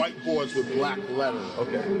 white boards with black letters.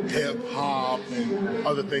 Okay. Hip hop and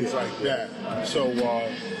other things like that. So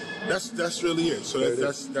that's really it. So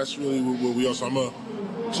that's really where we are. So I'm gonna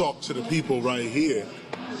talk to the people right here.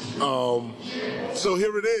 So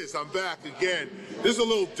here it is. I'm back again. This is a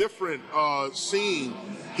little different scene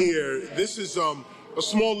here. This is a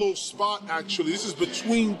small little spot, actually. This is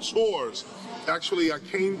between tours. Actually, I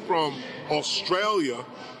came from Australia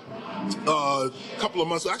a couple of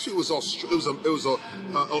months. Actually, it was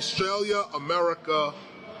Australia, America,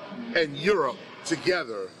 and Europe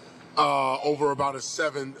together over about a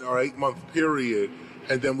 7 or 8 month period,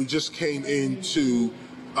 and then we just came into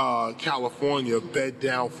California, bed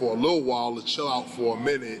down for a little while to chill out for a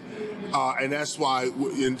minute, and that's why.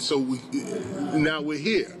 Now we're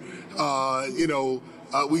here.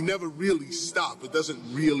 We never really stop. It doesn't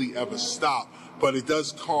really ever stop, but it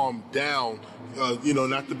does calm down.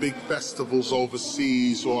 Not the big festivals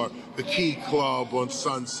overseas or the Key Club on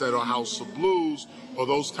Sunset or House of Blues or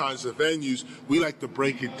those kinds of venues. We like to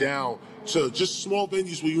break it down to just small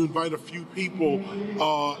venues where you invite a few people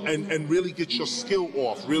and really get your skill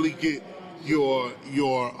off, really get your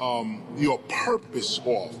purpose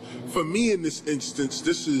off. For me, in this instance,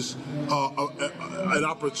 this is an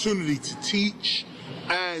opportunity to teach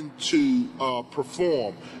and to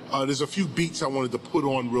perform. There's a few beats I wanted to put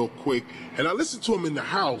on real quick, and I listened to them in the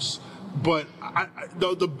house, but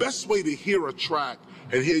the best way to hear a track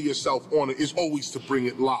and hear yourself on it is always to bring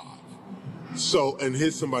it live. So, and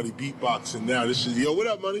here's somebody beatboxing now. This is, yo, what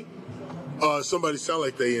up, money? Somebody sound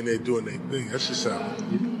like they in there doing their thing. That should sound.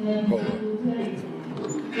 Hold on.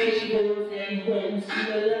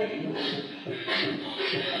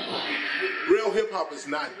 Real hip hop is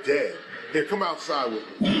not dead. Here, come outside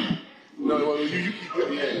with me. No, you keep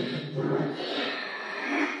your hand.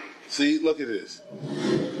 See, look at this.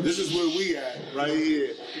 This is where we at, right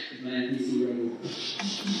here.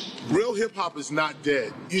 Real hip hop is not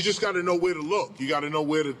dead. You just got to know where to look. You got to know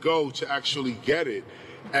where to go to actually get it.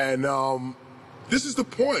 And this is the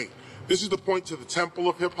point. This is the point to the temple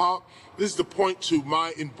of hip hop. This is the point to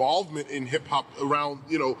my involvement in hip hop around,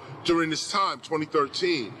 during this time,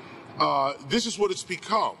 2013. This is what it's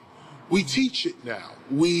become. We teach it now.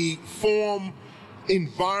 We form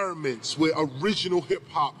environments where original hip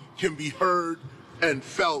hop can be heard and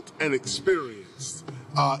felt and experienced.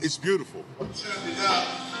 It's beautiful. Turn it up.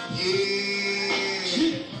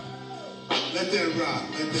 Yeah. Let that rock.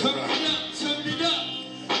 Let that rock. Turn it up.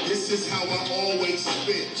 This is how I always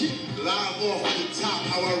spit. Live off the top,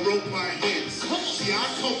 how I wrote my hits. See, I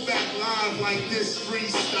come back live like this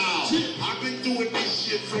freestyle. I've been doing this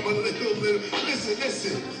shit from a little.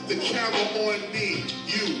 Listen. The camera on me.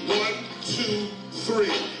 You, 1, 2, 3.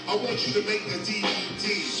 I want you to make a DVD.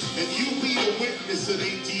 And you be a witness of a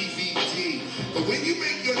DVD. But when you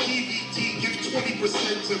make your DVD, give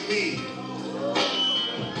 20% to me.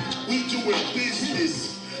 We doing business.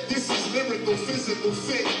 This is lyrical, physical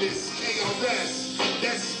fitness, KRS.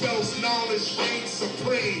 That spells knowledge reigns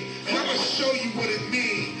supreme. And I'm going to show you what it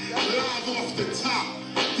means. Live off the top.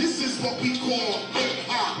 This is what we call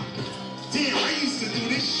hip-hop. Damn, I used to do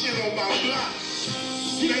this shit on my block.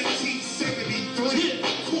 1973,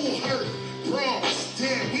 Cool Hurt, Bronx.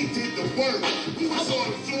 Damn, we did the work. We was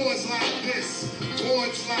on floors like this,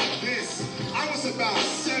 boards like this. I was about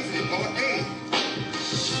 7 or 8.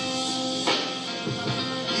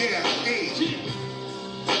 Yeah, 8.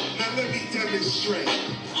 Now let me demonstrate.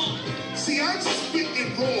 See, I'm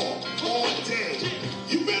spitting raw all day.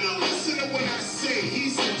 You better listen to what I say.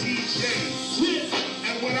 He's the DJ.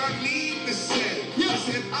 And what I mean to say is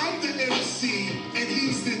that I'm the MC and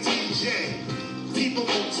he's the DJ. People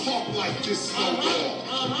don't talk like this no more.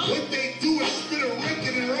 What they do is spit a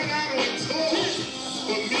record and run out on tour.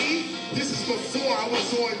 For me, this is before I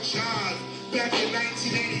was on John. Back in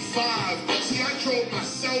 1985, see, I drove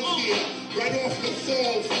myself here, right off the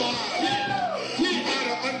 405. You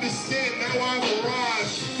gotta understand, now I've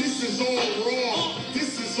arrived. This is all raw.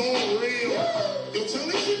 This is all real. Yo, tell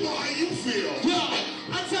these people how you feel. Yo,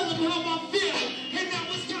 I tell them how I feel, and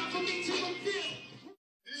now it's time for me to reveal.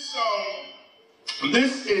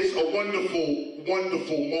 This is a wonderful,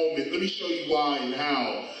 wonderful moment. Let me show you why and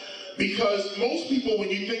how. Because most people, when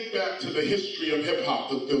you think back to the history of hip hop,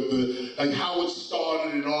 like how it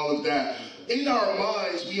started and all of that, in our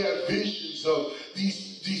minds we have visions of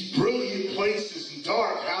these brilliant places and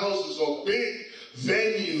dark houses or big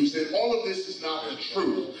venues, and all of this is not the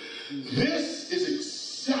truth. This is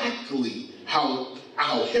exactly how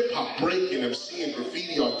hip hop, breaking, MCing,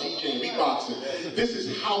 graffiti, or DJing, beatboxing, this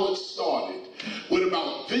is how it started. With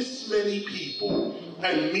about this many people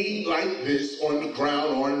and me like this on the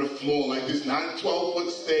ground or on the floor like this, not a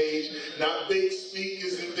 12-foot stage, not big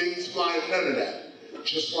speakers and things flying, none of that.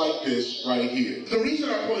 Just like this right here. The reason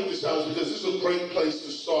I point this out is because this is a great place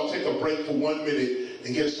to start. Take a break for 1 minute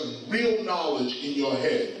and get some real knowledge in your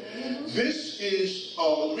head. This is,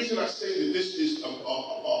 the reason I say that this is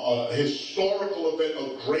a historical event,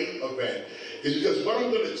 a great event, is because what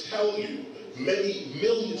I'm going to tell you, many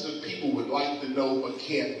millions of people would like to know but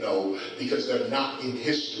can't know because they're not in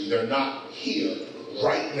history. They're not here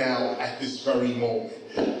right now at this very moment.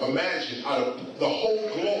 Imagine, out of the whole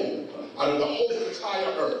globe, out of the whole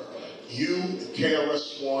entire earth, you,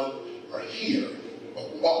 KRS-One, are here.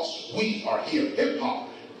 Us, we are here. Hip-hop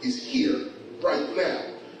is here right now.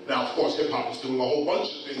 Now, of course, hip-hop is doing a whole bunch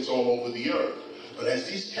of things all over the earth. But as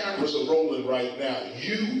these cameras are rolling right now,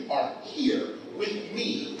 you are here with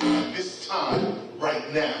me at this time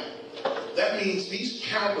right now. That means these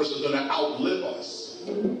cameras are going to outlive us.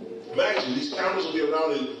 Imagine, these cameras will be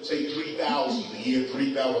around in, say, 3000, the year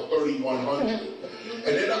 3000, 3100. And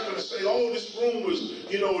they're not going to say, oh, this room was,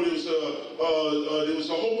 there was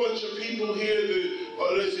a whole bunch of people here that,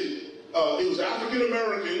 it was African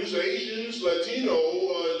Americans, Asians, Latino,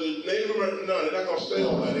 Native American. No, they're not going to say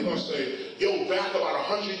all that. They're going to say, yo, back about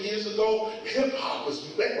 100 years ago, hip-hop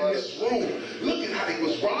was met in this room. Look at how they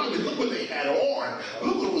was rhyming. Look what they had on.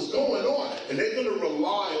 Look what was going on. And they're going to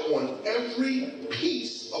rely on every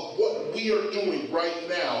piece of what we are doing right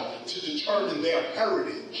now to determine their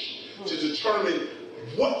heritage, to determine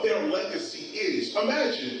what their legacy is.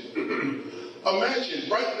 Imagine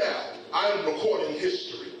right now, I am recording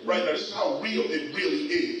history. Right now, this is how real it really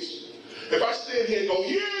is. If I stand here and go,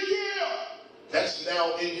 yeah, that's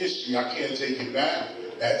now in history. I can't take it back.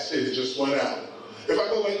 That's it. It just went out. If I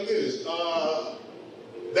go like this,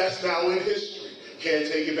 that's now in history. Can't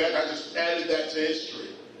take it back. I just added that to history.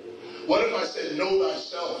 What if I said, know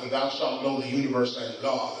thyself and thou shalt know the universe and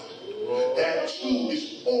God? That too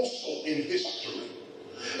is also in history.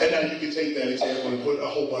 And now you can take that example and put a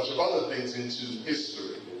whole bunch of other things into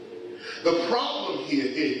history. The problem here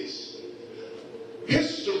is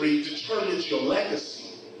History determines your legacy.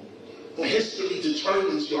 History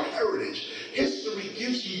determines your heritage. History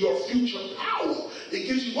gives you your future power. It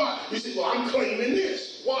gives you what? You say, well, I'm claiming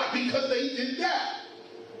this. Why? Because they did that.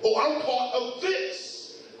 Oh, I'm part of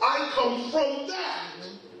this. I come from that.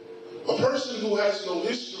 A person who has no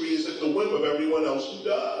history is at the whim of everyone else who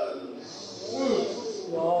does.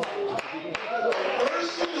 A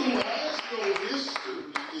person who has no history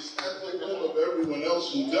is at the whim of everyone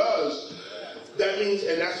else who does. That means,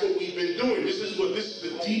 and that's what we've been doing. This is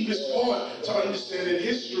the deepest part to understanding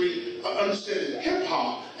history, understanding hip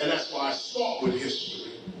hop, and that's why I start with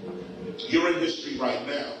history. You're in history right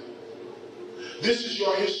now. This is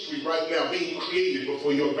your history right now, being created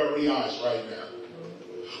before your very eyes right now.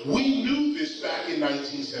 We knew this back in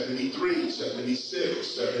 1973, 76,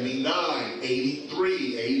 79,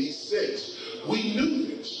 83, 86. We knew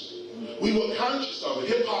this. We were conscious of it.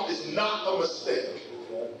 Hip hop is not a mistake.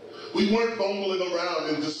 We weren't bumbling around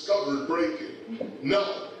and discovered breaking.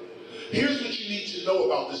 No. Here's what you need to know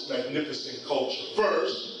about this magnificent culture.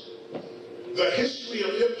 First, the history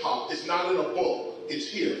of hip hop is not in a book. It's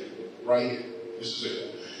here, right here. This is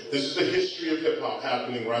it. This is the history of hip hop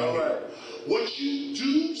happening right here. What you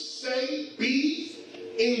do, say, be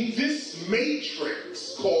in this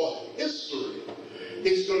matrix called history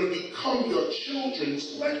is going to become your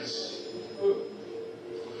children's legacy.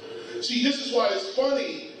 See, this is why it's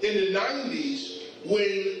funny in the 90s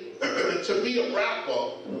when to be a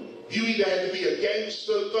rapper, you either had to be a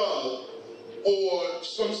gangster thug or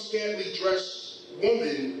some scantily dressed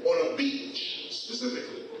woman on a beach,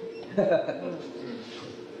 specifically.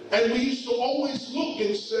 And we used to always look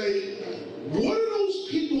and say, what are those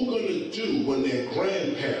people going to do when they're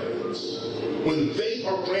grandparents? When they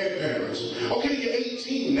are grandparents? Okay, you're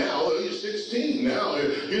 18 now, or you're 16 now,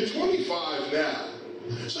 you're 25 now.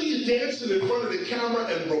 So you're dancing in front of the camera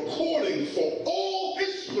and recording for all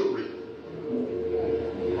history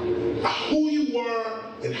who you were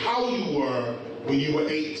and how you were when you were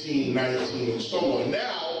 18, 19, and so on.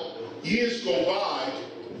 Now, years go by,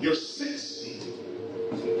 you're 60.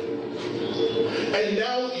 And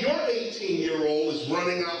now your 18-year-old is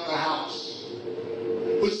running out the house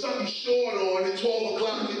with something short on at 12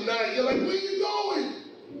 o'clock at night. You're like, where you going?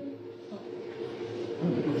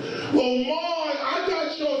 Well, Mom, I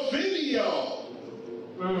got your video.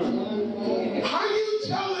 How you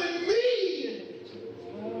telling me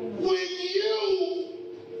when you...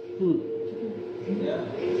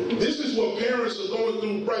 This is what parents are going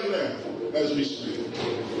through right now as we speak.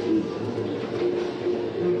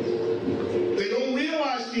 They don't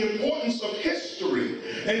realize the importance of history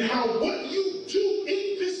and how what you do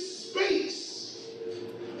in this space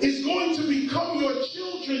is going to become your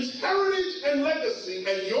children's heritage and legacy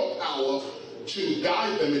and your power to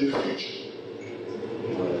guide them in the future.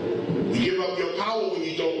 You give up your power when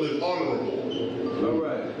you don't live honorable. All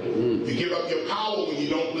right. You give up your power when you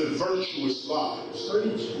don't live virtuous lives.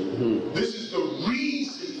 This is the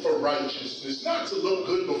reason for righteousness, not to look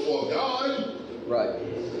good before God. Right.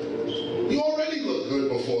 You already look good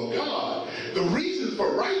before God. The reason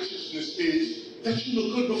for righteousness is that you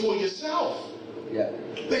look good before yourself. Yeah.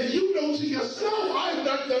 That you know to yourself, I have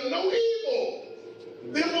not done no evil.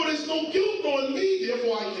 Therefore, there's no guilt on me.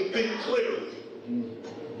 Therefore, I can think clearly.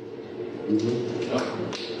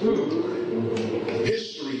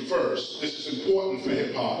 History first. This is important for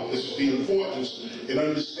hip hop. This is the importance in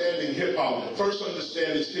understanding hip hop. First,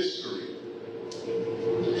 understand its history.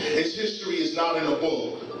 Its history is not in a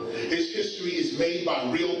book. Its history is made by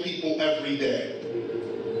real people every day.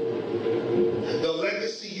 The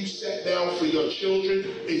legacy you set down for your children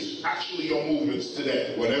is actually your movements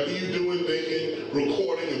today. Whatever you're doing, thinking,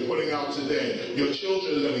 recording, and putting out today, your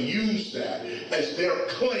children are going to use that as their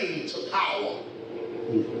claim to power.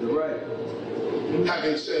 Right.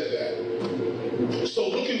 Having said that, so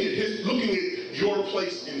looking at your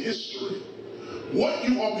place in history, what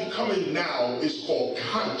you are becoming now is called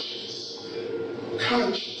conscious.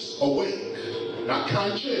 Conscious, awake, not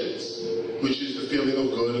conscience, which is the feeling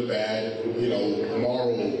of good or bad,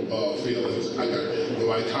 moral feelings.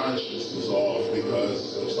 My conscience is off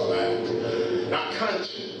because of some act. Not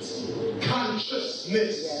conscience,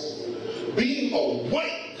 consciousness. Being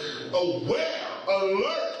awake, aware,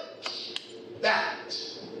 alert. That.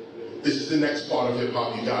 This is the next part of hip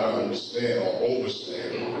hop you gotta understand or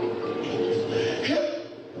overstand. Hip,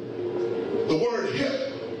 the word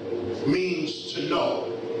hip means to know.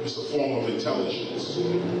 It's a form of intelligence.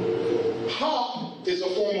 Hop is a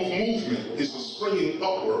form of movement. It's a springing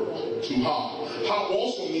upward to hop. Hop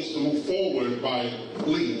also means to move forward by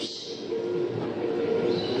leaps.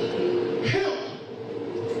 Hip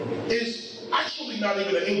is actually not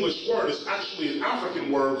even an English word. It's actually an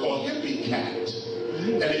African word called hippie cat.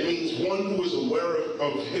 And it means one who is aware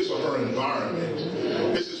of his or her environment.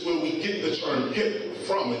 This is where we get the term hip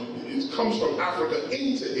from. It comes from Africa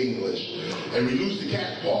into English. And we lose the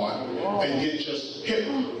cat part and get just hip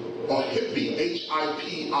or hippie,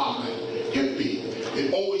 H-I-P-I, hippie.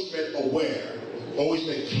 It always meant aware. Always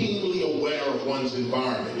meant keenly aware of one's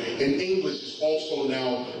environment. In English, it's also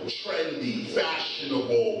now trendy,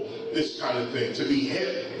 fashionable, this kind of thing. To be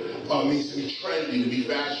hip means to be trendy, to be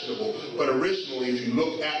fashionable. But originally, if you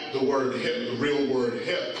look at the word hip, the real word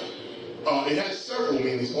hip, it has several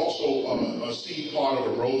meanings. Also, a seed part of a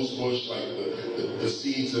rose bush, like the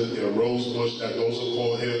seeds in a rose bush, that those are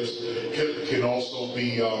called hips. Hip can also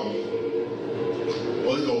be,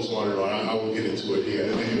 well, it goes on and on. I won't get into it here.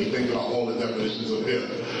 It made me think about all the definitions of hip.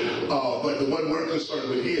 But the one we're concerned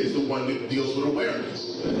with here is the one that deals with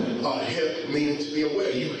awareness. Hip meaning to be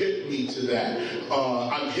aware. You hip me to that.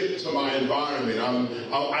 I'm hip to my environment.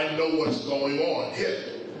 I know what's going on.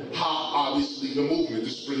 Hip. Hop, obviously, the movement, the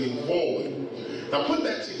springing forward. Now put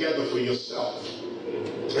that together for yourself.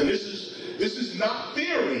 And this is not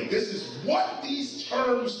theory. This is what these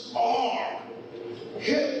terms are.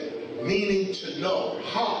 Hip, meaning to know.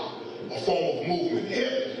 Hop, a form of movement.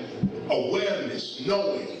 Hip, awareness,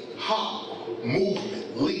 knowing. Hop,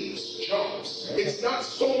 movement, leaps, jumps. It's not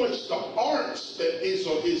so much the arts that is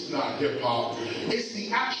or is not hip-hop. It's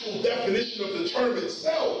the actual definition of the term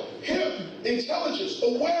itself. Hip, intelligence,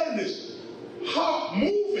 awareness. Hop,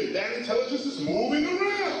 moving. That intelligence is moving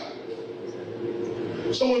around.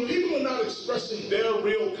 So when people are not expressing their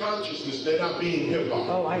real consciousness, they're not being hip-hop.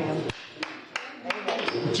 Oh, I am.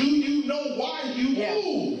 Do you know why you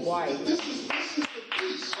move? Why? This is the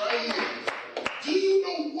piece right here. Do you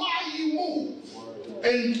know why you move?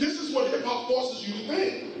 And this is what hip-hop forces you to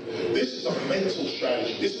think. This is a mental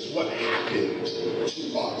strategy. This is what happened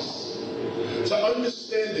to us. To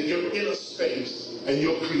understand that you're in a space and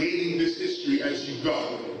you're creating this history as you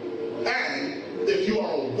go. And if you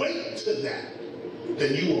are awake to that,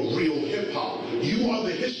 then you are real hip-hop. You are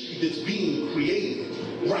the history that's being created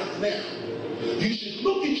right now. You should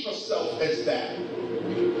look at yourself as that.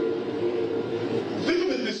 Think of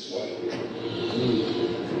it this way.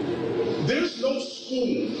 There's no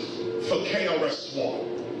school for KRS-One.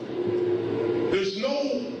 There's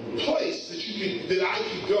no place that I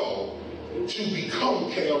could go to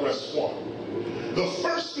become KRS-One. The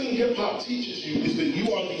first thing hip-hop teaches you is that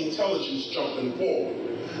you are the intelligence jumping forward.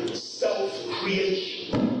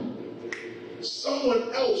 Self-creation.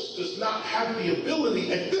 Someone else does not have the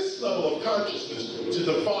ability at this level of consciousness to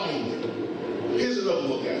define you. Here's another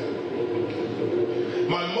look at it.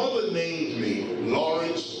 My mother named me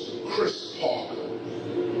Lawrence Chris Parker.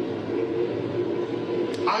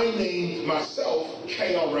 I named myself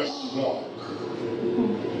KRS-One.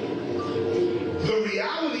 The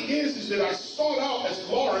reality is that I start out as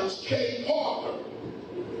Lawrence K. Parker.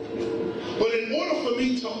 But in order for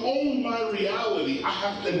me to own my reality, I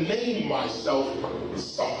have to name myself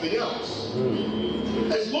something else.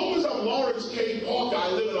 As long as I'm Lawrence K. Parker, I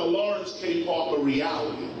live in a Lawrence K. Parker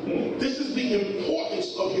reality. This is the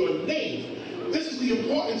importance of your name. This is the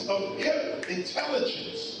importance of hip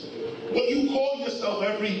intelligence. What you call yourself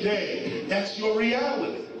every day, that's your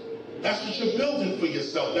reality. That's what you're building for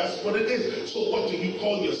yourself. That's what it is. So what do you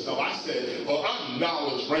call yourself? I said, well, I'm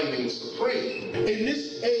knowledge reigning supreme. In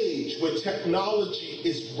this age where technology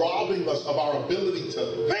is robbing us of our ability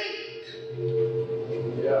to think.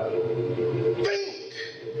 Think.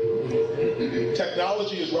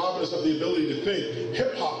 Technology is robbing us of the ability to think.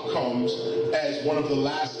 Hip-hop comes as one of the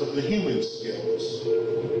last of the human skills.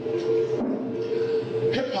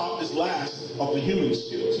 Hip-hop is last of the human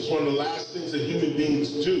skills. It's one of the last things that human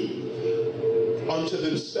beings do unto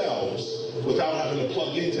themselves without having to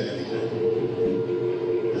plug into anything.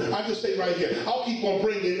 I can say right here, I'll keep on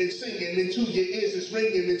bringing and singing into your ears, it's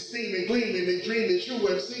ringing and steaming, gleaming and dreaming, true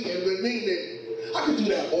and singing with meaning. I can do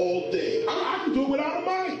that all day. I can do it without a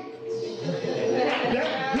mic.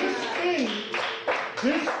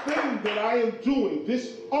 This thing that I am doing,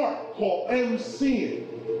 this art called MCing,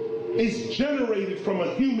 is generated from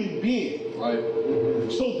a human being. Right.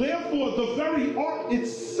 So therefore, the very art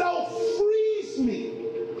itself frees me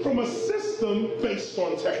from a system based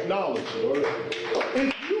on technology.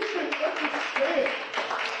 If you can understand,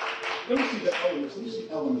 let me see the elements. Let me see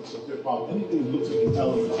elements of hip hop. Anything that looks at the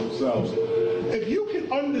elements themselves. If you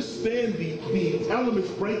can understand the elements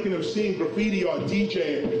breaking of seeing graffiti or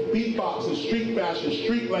DJing, beatboxing, street fashion,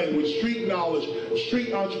 street language, street knowledge,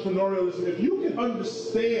 street entrepreneurialism, if you can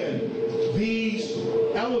understand these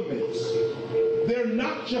elements, they're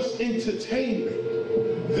not just entertainment.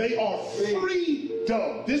 They are free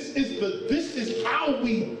dumb. This is how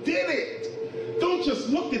we did it. Don't just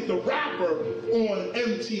look at the rapper on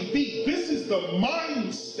MTV. This is the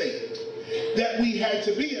mind state that we had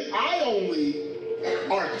to be in. I only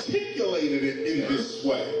articulated it in this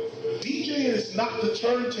way. DJing is not the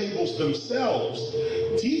turntables themselves.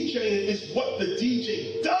 DJing is what the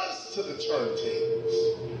DJ does to the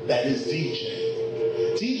turntables. That is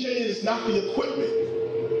DJing. DJing is not the equipment.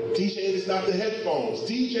 DJing is not the headphones.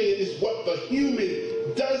 DJing is what the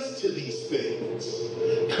human does to these things.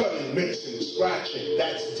 Cutting, mixing, scratching,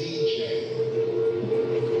 that's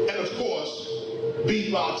DJing. And of course,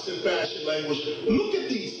 beatbox and fashion language. Look at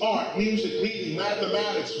these: art, music, reading,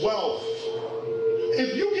 mathematics, wealth.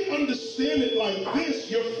 If you can understand it like this,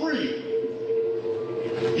 you're free.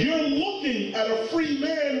 You're looking at a free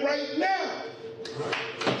man right now.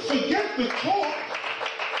 Forget the talk.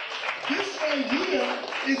 This right here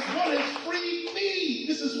is what has freed me.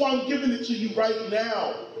 This is why I'm giving it to you right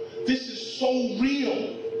now. This is so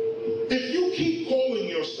real. If you keep calling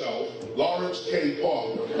yourself Lawrence K.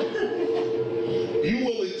 Parker, you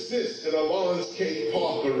will exist in a Lawrence K.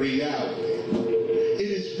 Parker reality. It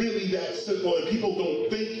is really that simple, and people don't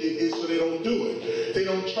think it is, so they don't do it. They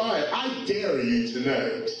don't try it. I dare you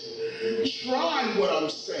tonight. Try what I'm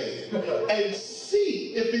saying and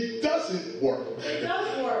see if it doesn't work. It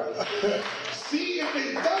does work. See if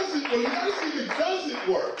it doesn't work. You gotta see if it doesn't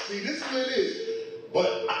work. See, this is what it is.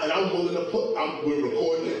 And I'm willing to we're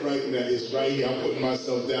recording it right now. It's right here. I'm putting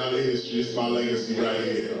myself down in history. It's my legacy right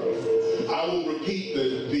here. I will repeat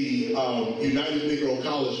the United Negro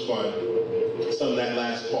College Fund, some of that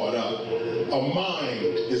last part up. A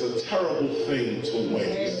mind is a terrible thing to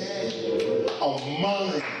waste. A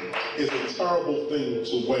mind is a terrible thing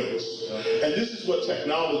to waste. And this is what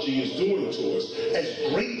technology is doing to us. As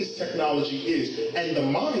great as technology is, and the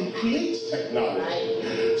mind creates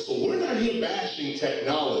technology. So we're not here bashing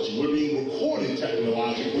technology. We're being recorded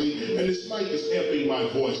technologically, and this mic is amping my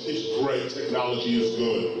voice. It's great. Technology is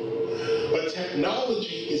good. But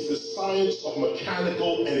technology is the science of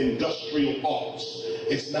mechanical and industrial arts.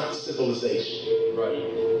 It's not civilization. Right.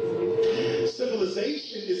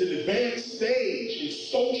 Civilization is an advanced stage in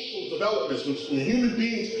social development. When human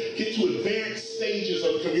beings get to advanced stages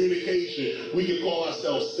of communication, we can call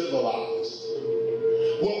ourselves civilized.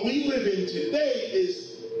 What we live in today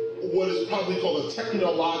is what is probably called a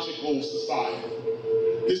technological society.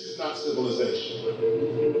 This is not civilization.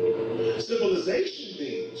 Civilization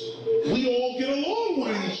means we all get along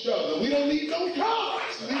with each other. We don't need no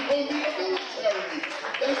cops. We don't need a military.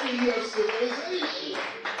 That's when you have civilization.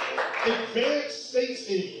 Advanced states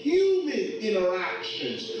in human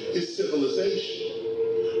interactions is civilization.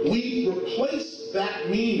 We replace that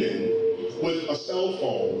meaning with a cell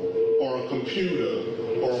phone or a computer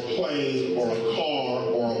or a plane or a car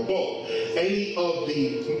or a boat. Any of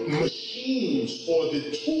the machines or the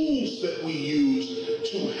tools that we use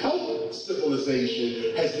to help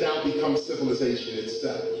civilization has now become civilization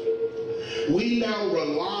itself. We now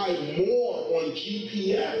rely more on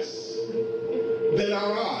GPS than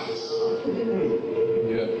our eyes.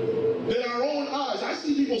 Than our own eyes. I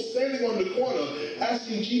see people standing on the corner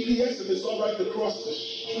asking GPS if it's all right to cross the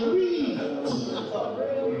street.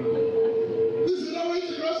 Is it all right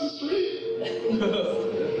to cross the street?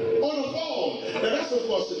 On a phone. Now that's of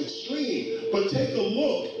course an extreme, but take a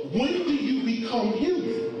look. When do you become human?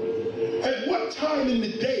 At what time in the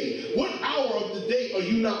day, what hour of the day are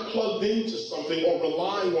you not plugged into something or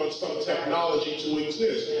relying on some technology to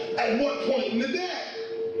exist? At what point in the day?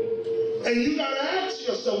 And you gotta ask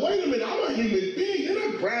yourself, wait a minute, I'm a human being.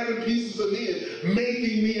 You're not grabbing pieces of me and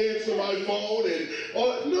making me answer my phone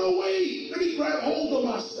no, wait, let me grab hold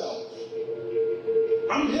of myself.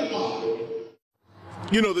 I'm hip hop.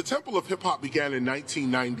 You know, the Temple of Hip Hop began in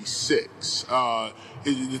 1996.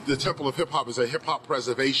 The Temple of Hip Hop is a hip hop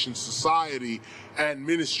preservation society and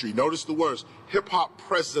ministry. Notice the words, hip hop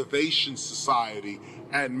preservation society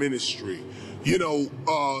and ministry. You know,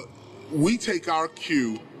 we take our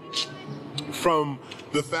cue from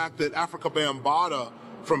the fact that Africa Bambaataa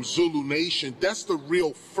from Zulu Nation, that's the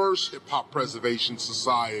real first hip-hop preservation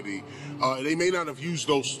society. They may not have used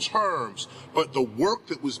those terms, but the work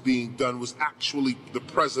that was being done was actually the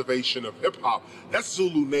preservation of hip-hop. That's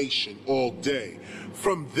Zulu Nation all day.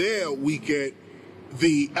 From there, we get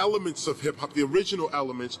the elements of hip-hop, the original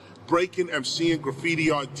elements, breaking, MCing,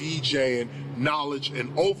 graffiti art, DJing, knowledge,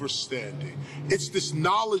 and overstanding. It's this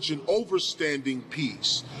knowledge and overstanding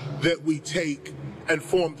piece that we take and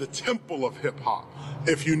form the temple of hip-hop.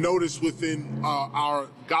 If you notice within our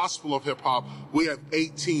gospel of hip-hop, we have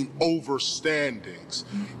 18 overstandings.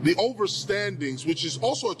 The overstandings, which is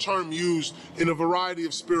also a term used in a variety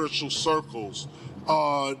of spiritual circles,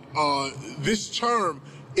 this term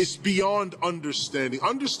is beyond understanding.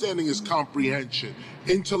 Understanding is comprehension,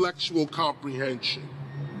 intellectual comprehension.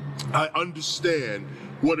 I understand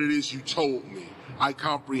what it is you told me. I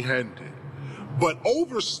comprehend it. But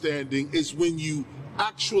overstanding is when you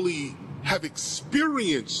actually have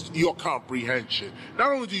experienced your comprehension.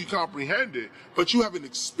 Not only do you comprehend it, but you have an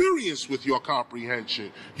experience with your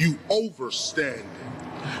comprehension. You overstand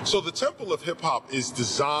it. So the Temple of Hip Hop is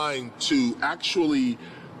designed to actually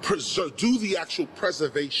do the actual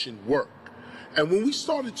preservation work. And when we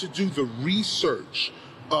started to do the research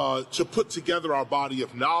to put together our body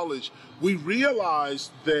of knowledge, we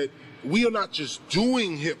realized that we are not just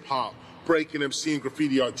doing hip hop, breaking, MCing,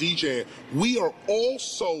 graffiti, or DJing. We are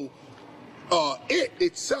also it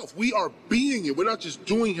itself. We are being it. We're not just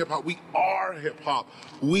doing hip hop. We are hip hop.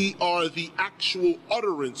 We are the actual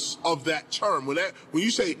utterance of that term. When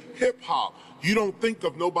you say hip hop, you don't think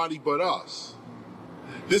of nobody but us.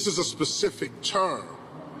 This is a specific term.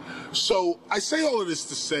 So I say all of this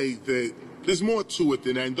to say that there's more to it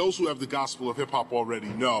than that. And those who have the gospel of hip hop already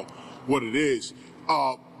know what it is.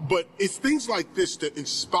 But it's things like this that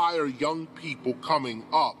inspire young people coming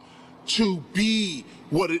up to be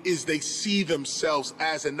what it is they see themselves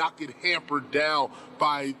as and not get hampered down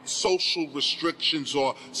by social restrictions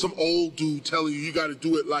or some old dude telling you got to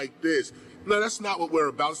do it like this. No, that's not what we're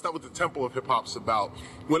about. It's not what the Temple of Hip Hop's about.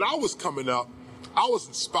 When I was coming up, I was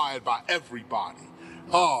inspired by everybody.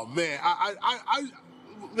 Oh man, I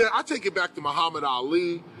take it back to Muhammad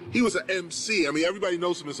Ali. He was an MC. I mean, everybody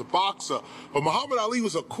knows him as a boxer, but Muhammad Ali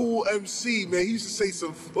was a cool MC, man. He used to say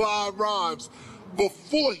some fly rhymes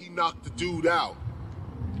before he knocked the dude out.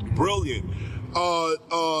 Brilliant.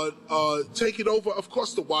 Take it over, of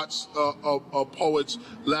course, to watch poets,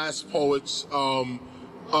 last poets.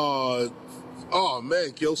 Oh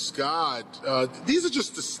man, Gil Scott. These are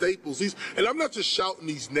just the staples. And I'm not just shouting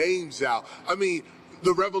these names out. I mean,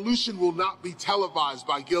 The Revolution Will Not Be Televised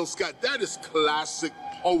by Gil Scott. That is classic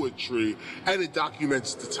poetry, and it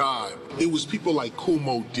documents the time. It was people like Kool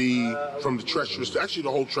Moe Dee from the Treacherous, actually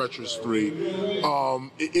the whole Treacherous Three.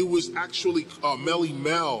 It was actually Melly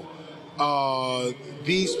Mel.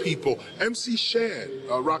 These people, MC Shan,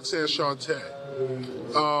 Roxanne Shante.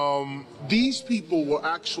 These people were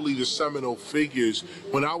actually the seminal figures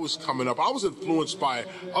when I was coming up. I was influenced by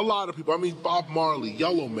a lot of people. I mean, Bob Marley,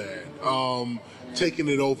 Yellow Man, taking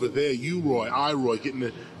it over there, U-Roy, I-Roy, getting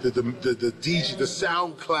the DJ, the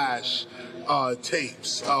Sound Clash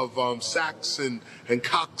tapes of Saxon and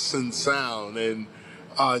Coxsone Sound and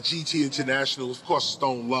GT International, of course,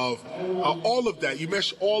 Stone Love, all of that. You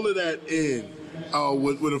mesh all of that in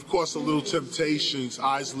with, of course, a Little Temptations,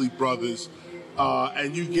 Isley Brothers,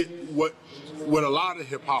 and you get what a lot of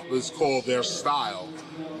hip hoppers call their style.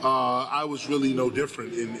 I was really no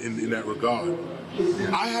different in that regard.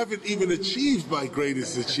 I haven't even achieved my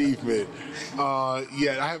greatest achievement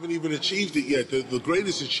yet. I haven't even achieved it yet. The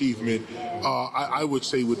greatest achievement, I would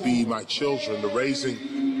say, would be my children, the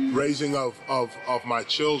raising of my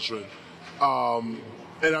children,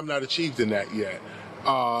 and I'm not achieved in that yet.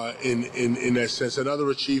 In that sense, another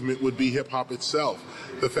achievement would be hip hop itself.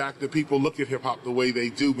 The fact that people look at hip hop the way they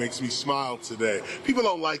do makes me smile today. People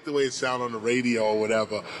don't like the way it sounds on the radio or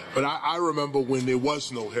whatever, but I remember when there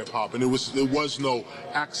was no hip hop and there was no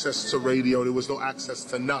access to radio, there was no access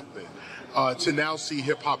to nothing. To now see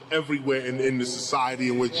hip hop everywhere in the society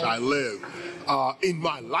in which I live, in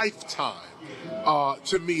my lifetime,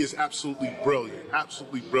 to me is absolutely brilliant,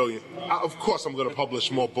 absolutely brilliant. Of course, I'm going to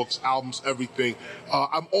publish more books, albums, everything.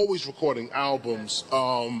 I'm always recording albums.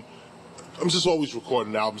 I'm just always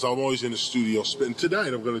recording albums. I'm always in the studio spitting.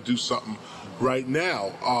 Tonight, I'm going to do something right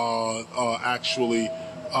now. Actually,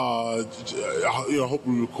 hope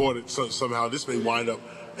we record it somehow. This may wind up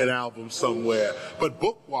an album somewhere. But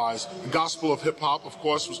book-wise, The Gospel of Hip Hop, of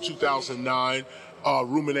course, was 2009.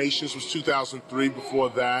 Ruminations was 2003. Before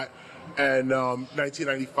that. And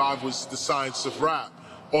 1995 was The Science of Rap.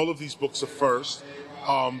 All of these books are first.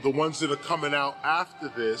 The ones that are coming out after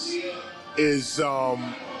this is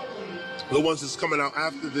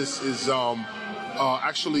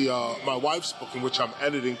actually my wife's book, in which I'm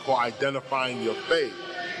editing, called Identifying Your Faith.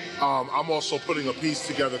 I'm also putting a piece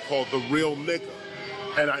together called The Real Nigga,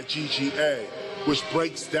 N-I-G-G-A, which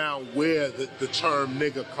breaks down where the term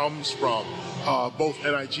nigga comes from. Both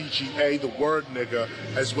N-I-G-G-A, the word nigga,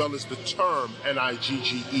 as well as the term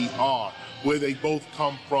N-I-G-G-E-R, where they both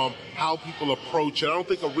come from, how people approach it. I don't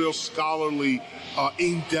think a real scholarly,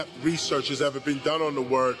 in-depth research has ever been done on the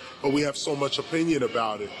word, but we have so much opinion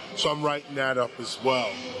about it. So I'm writing that up as well.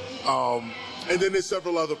 And then there's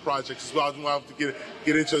several other projects as well. I'll have to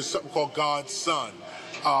get into something called God's Son.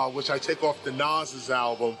 which I take off the Nas's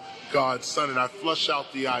album, God's Son, and I flush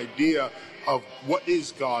out the idea of what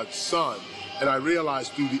is God's Son. And I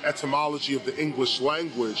realized through the etymology of the English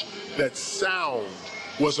language that sound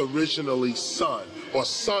was originally son, or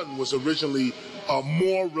son was originally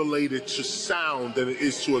more related to sound than it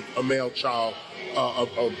is to a male child,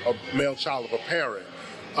 a male child of a parent.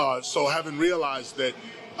 So having realized that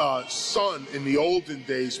son in the olden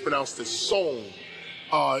days, pronounced as son,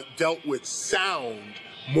 dealt with sound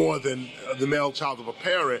more than the male child of a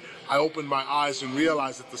parent, I opened my eyes and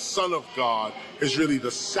realized that the Son of God is really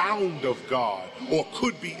the sound of God, or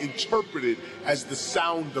could be interpreted as the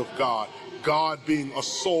sound of God. God being a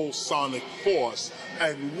soul sonic force,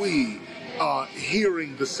 and we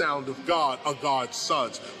hearing the sound of God are God's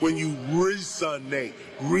sons. When you resonate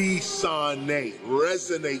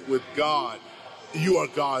with God, you are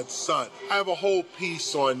God's son. I have a whole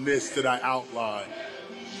piece on this that I outlined.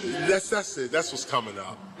 That's it. That's what's coming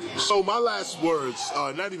up. So my last words,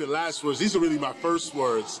 not even last words, these are really my first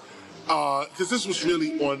words, because this was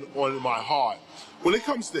really on my heart. When it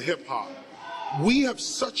comes to hip-hop, we have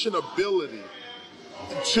such an ability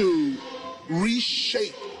to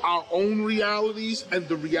reshape our own realities and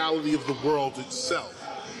the reality of the world itself.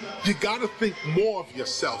 You gotta think more of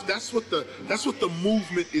yourself. That's what the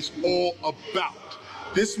movement is all about.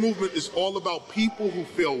 This movement is all about people who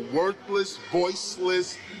feel worthless,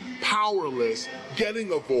 voiceless, powerless,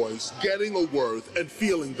 getting a voice, getting a worth, and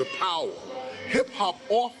feeling the power. Hip-hop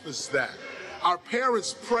offers that. Our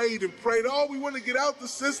parents prayed and prayed, oh, we want to get out the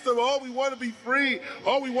system, oh, we want to be free,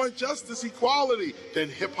 oh, we want justice, equality. Then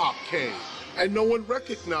hip-hop came, and no one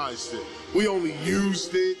recognized it. We only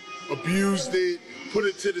used it, abused it, put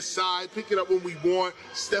it to the side, pick it up when we want,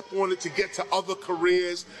 step on it to get to other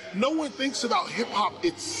careers. No one thinks about hip-hop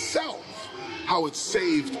itself, how it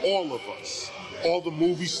saved all of us. All the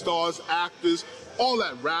movie stars, actors, all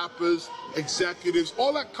that rappers, executives,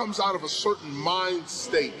 all that comes out of a certain mind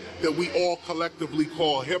state that we all collectively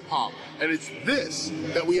call hip-hop. And it's this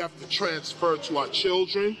that we have to transfer to our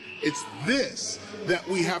children. It's this that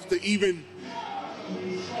we have to even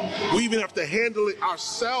have to handle it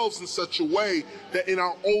ourselves in such a way that in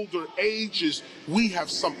our older ages, we have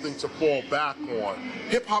something to fall back on.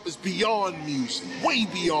 Hip-hop is beyond music, way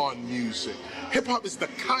beyond music. Hip-hop is the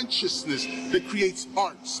consciousness that creates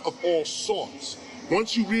arts of all sorts.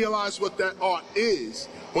 Once you realize what that art is,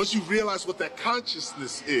 once you realize what that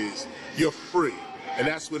consciousness is, you're free. And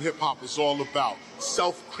that's what hip-hop is all about.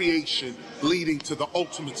 Self-creation leading to the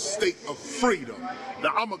ultimate state of freedom.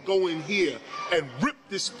 Now, I'm going to go in here and rip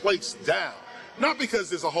this place down. Not because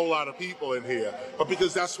there's a whole lot of people in here, but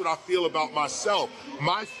because that's what I feel about myself.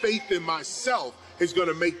 My faith in myself is going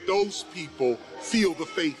to make those people feel the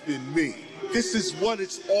faith in me. This is what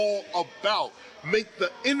it's all about. Make the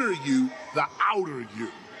inner you the outer you.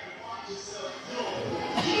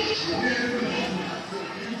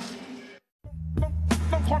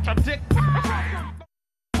 Don't contradict the style.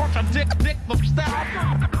 Don't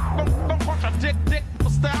contradict the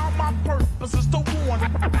style. My purpose is to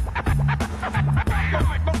warn.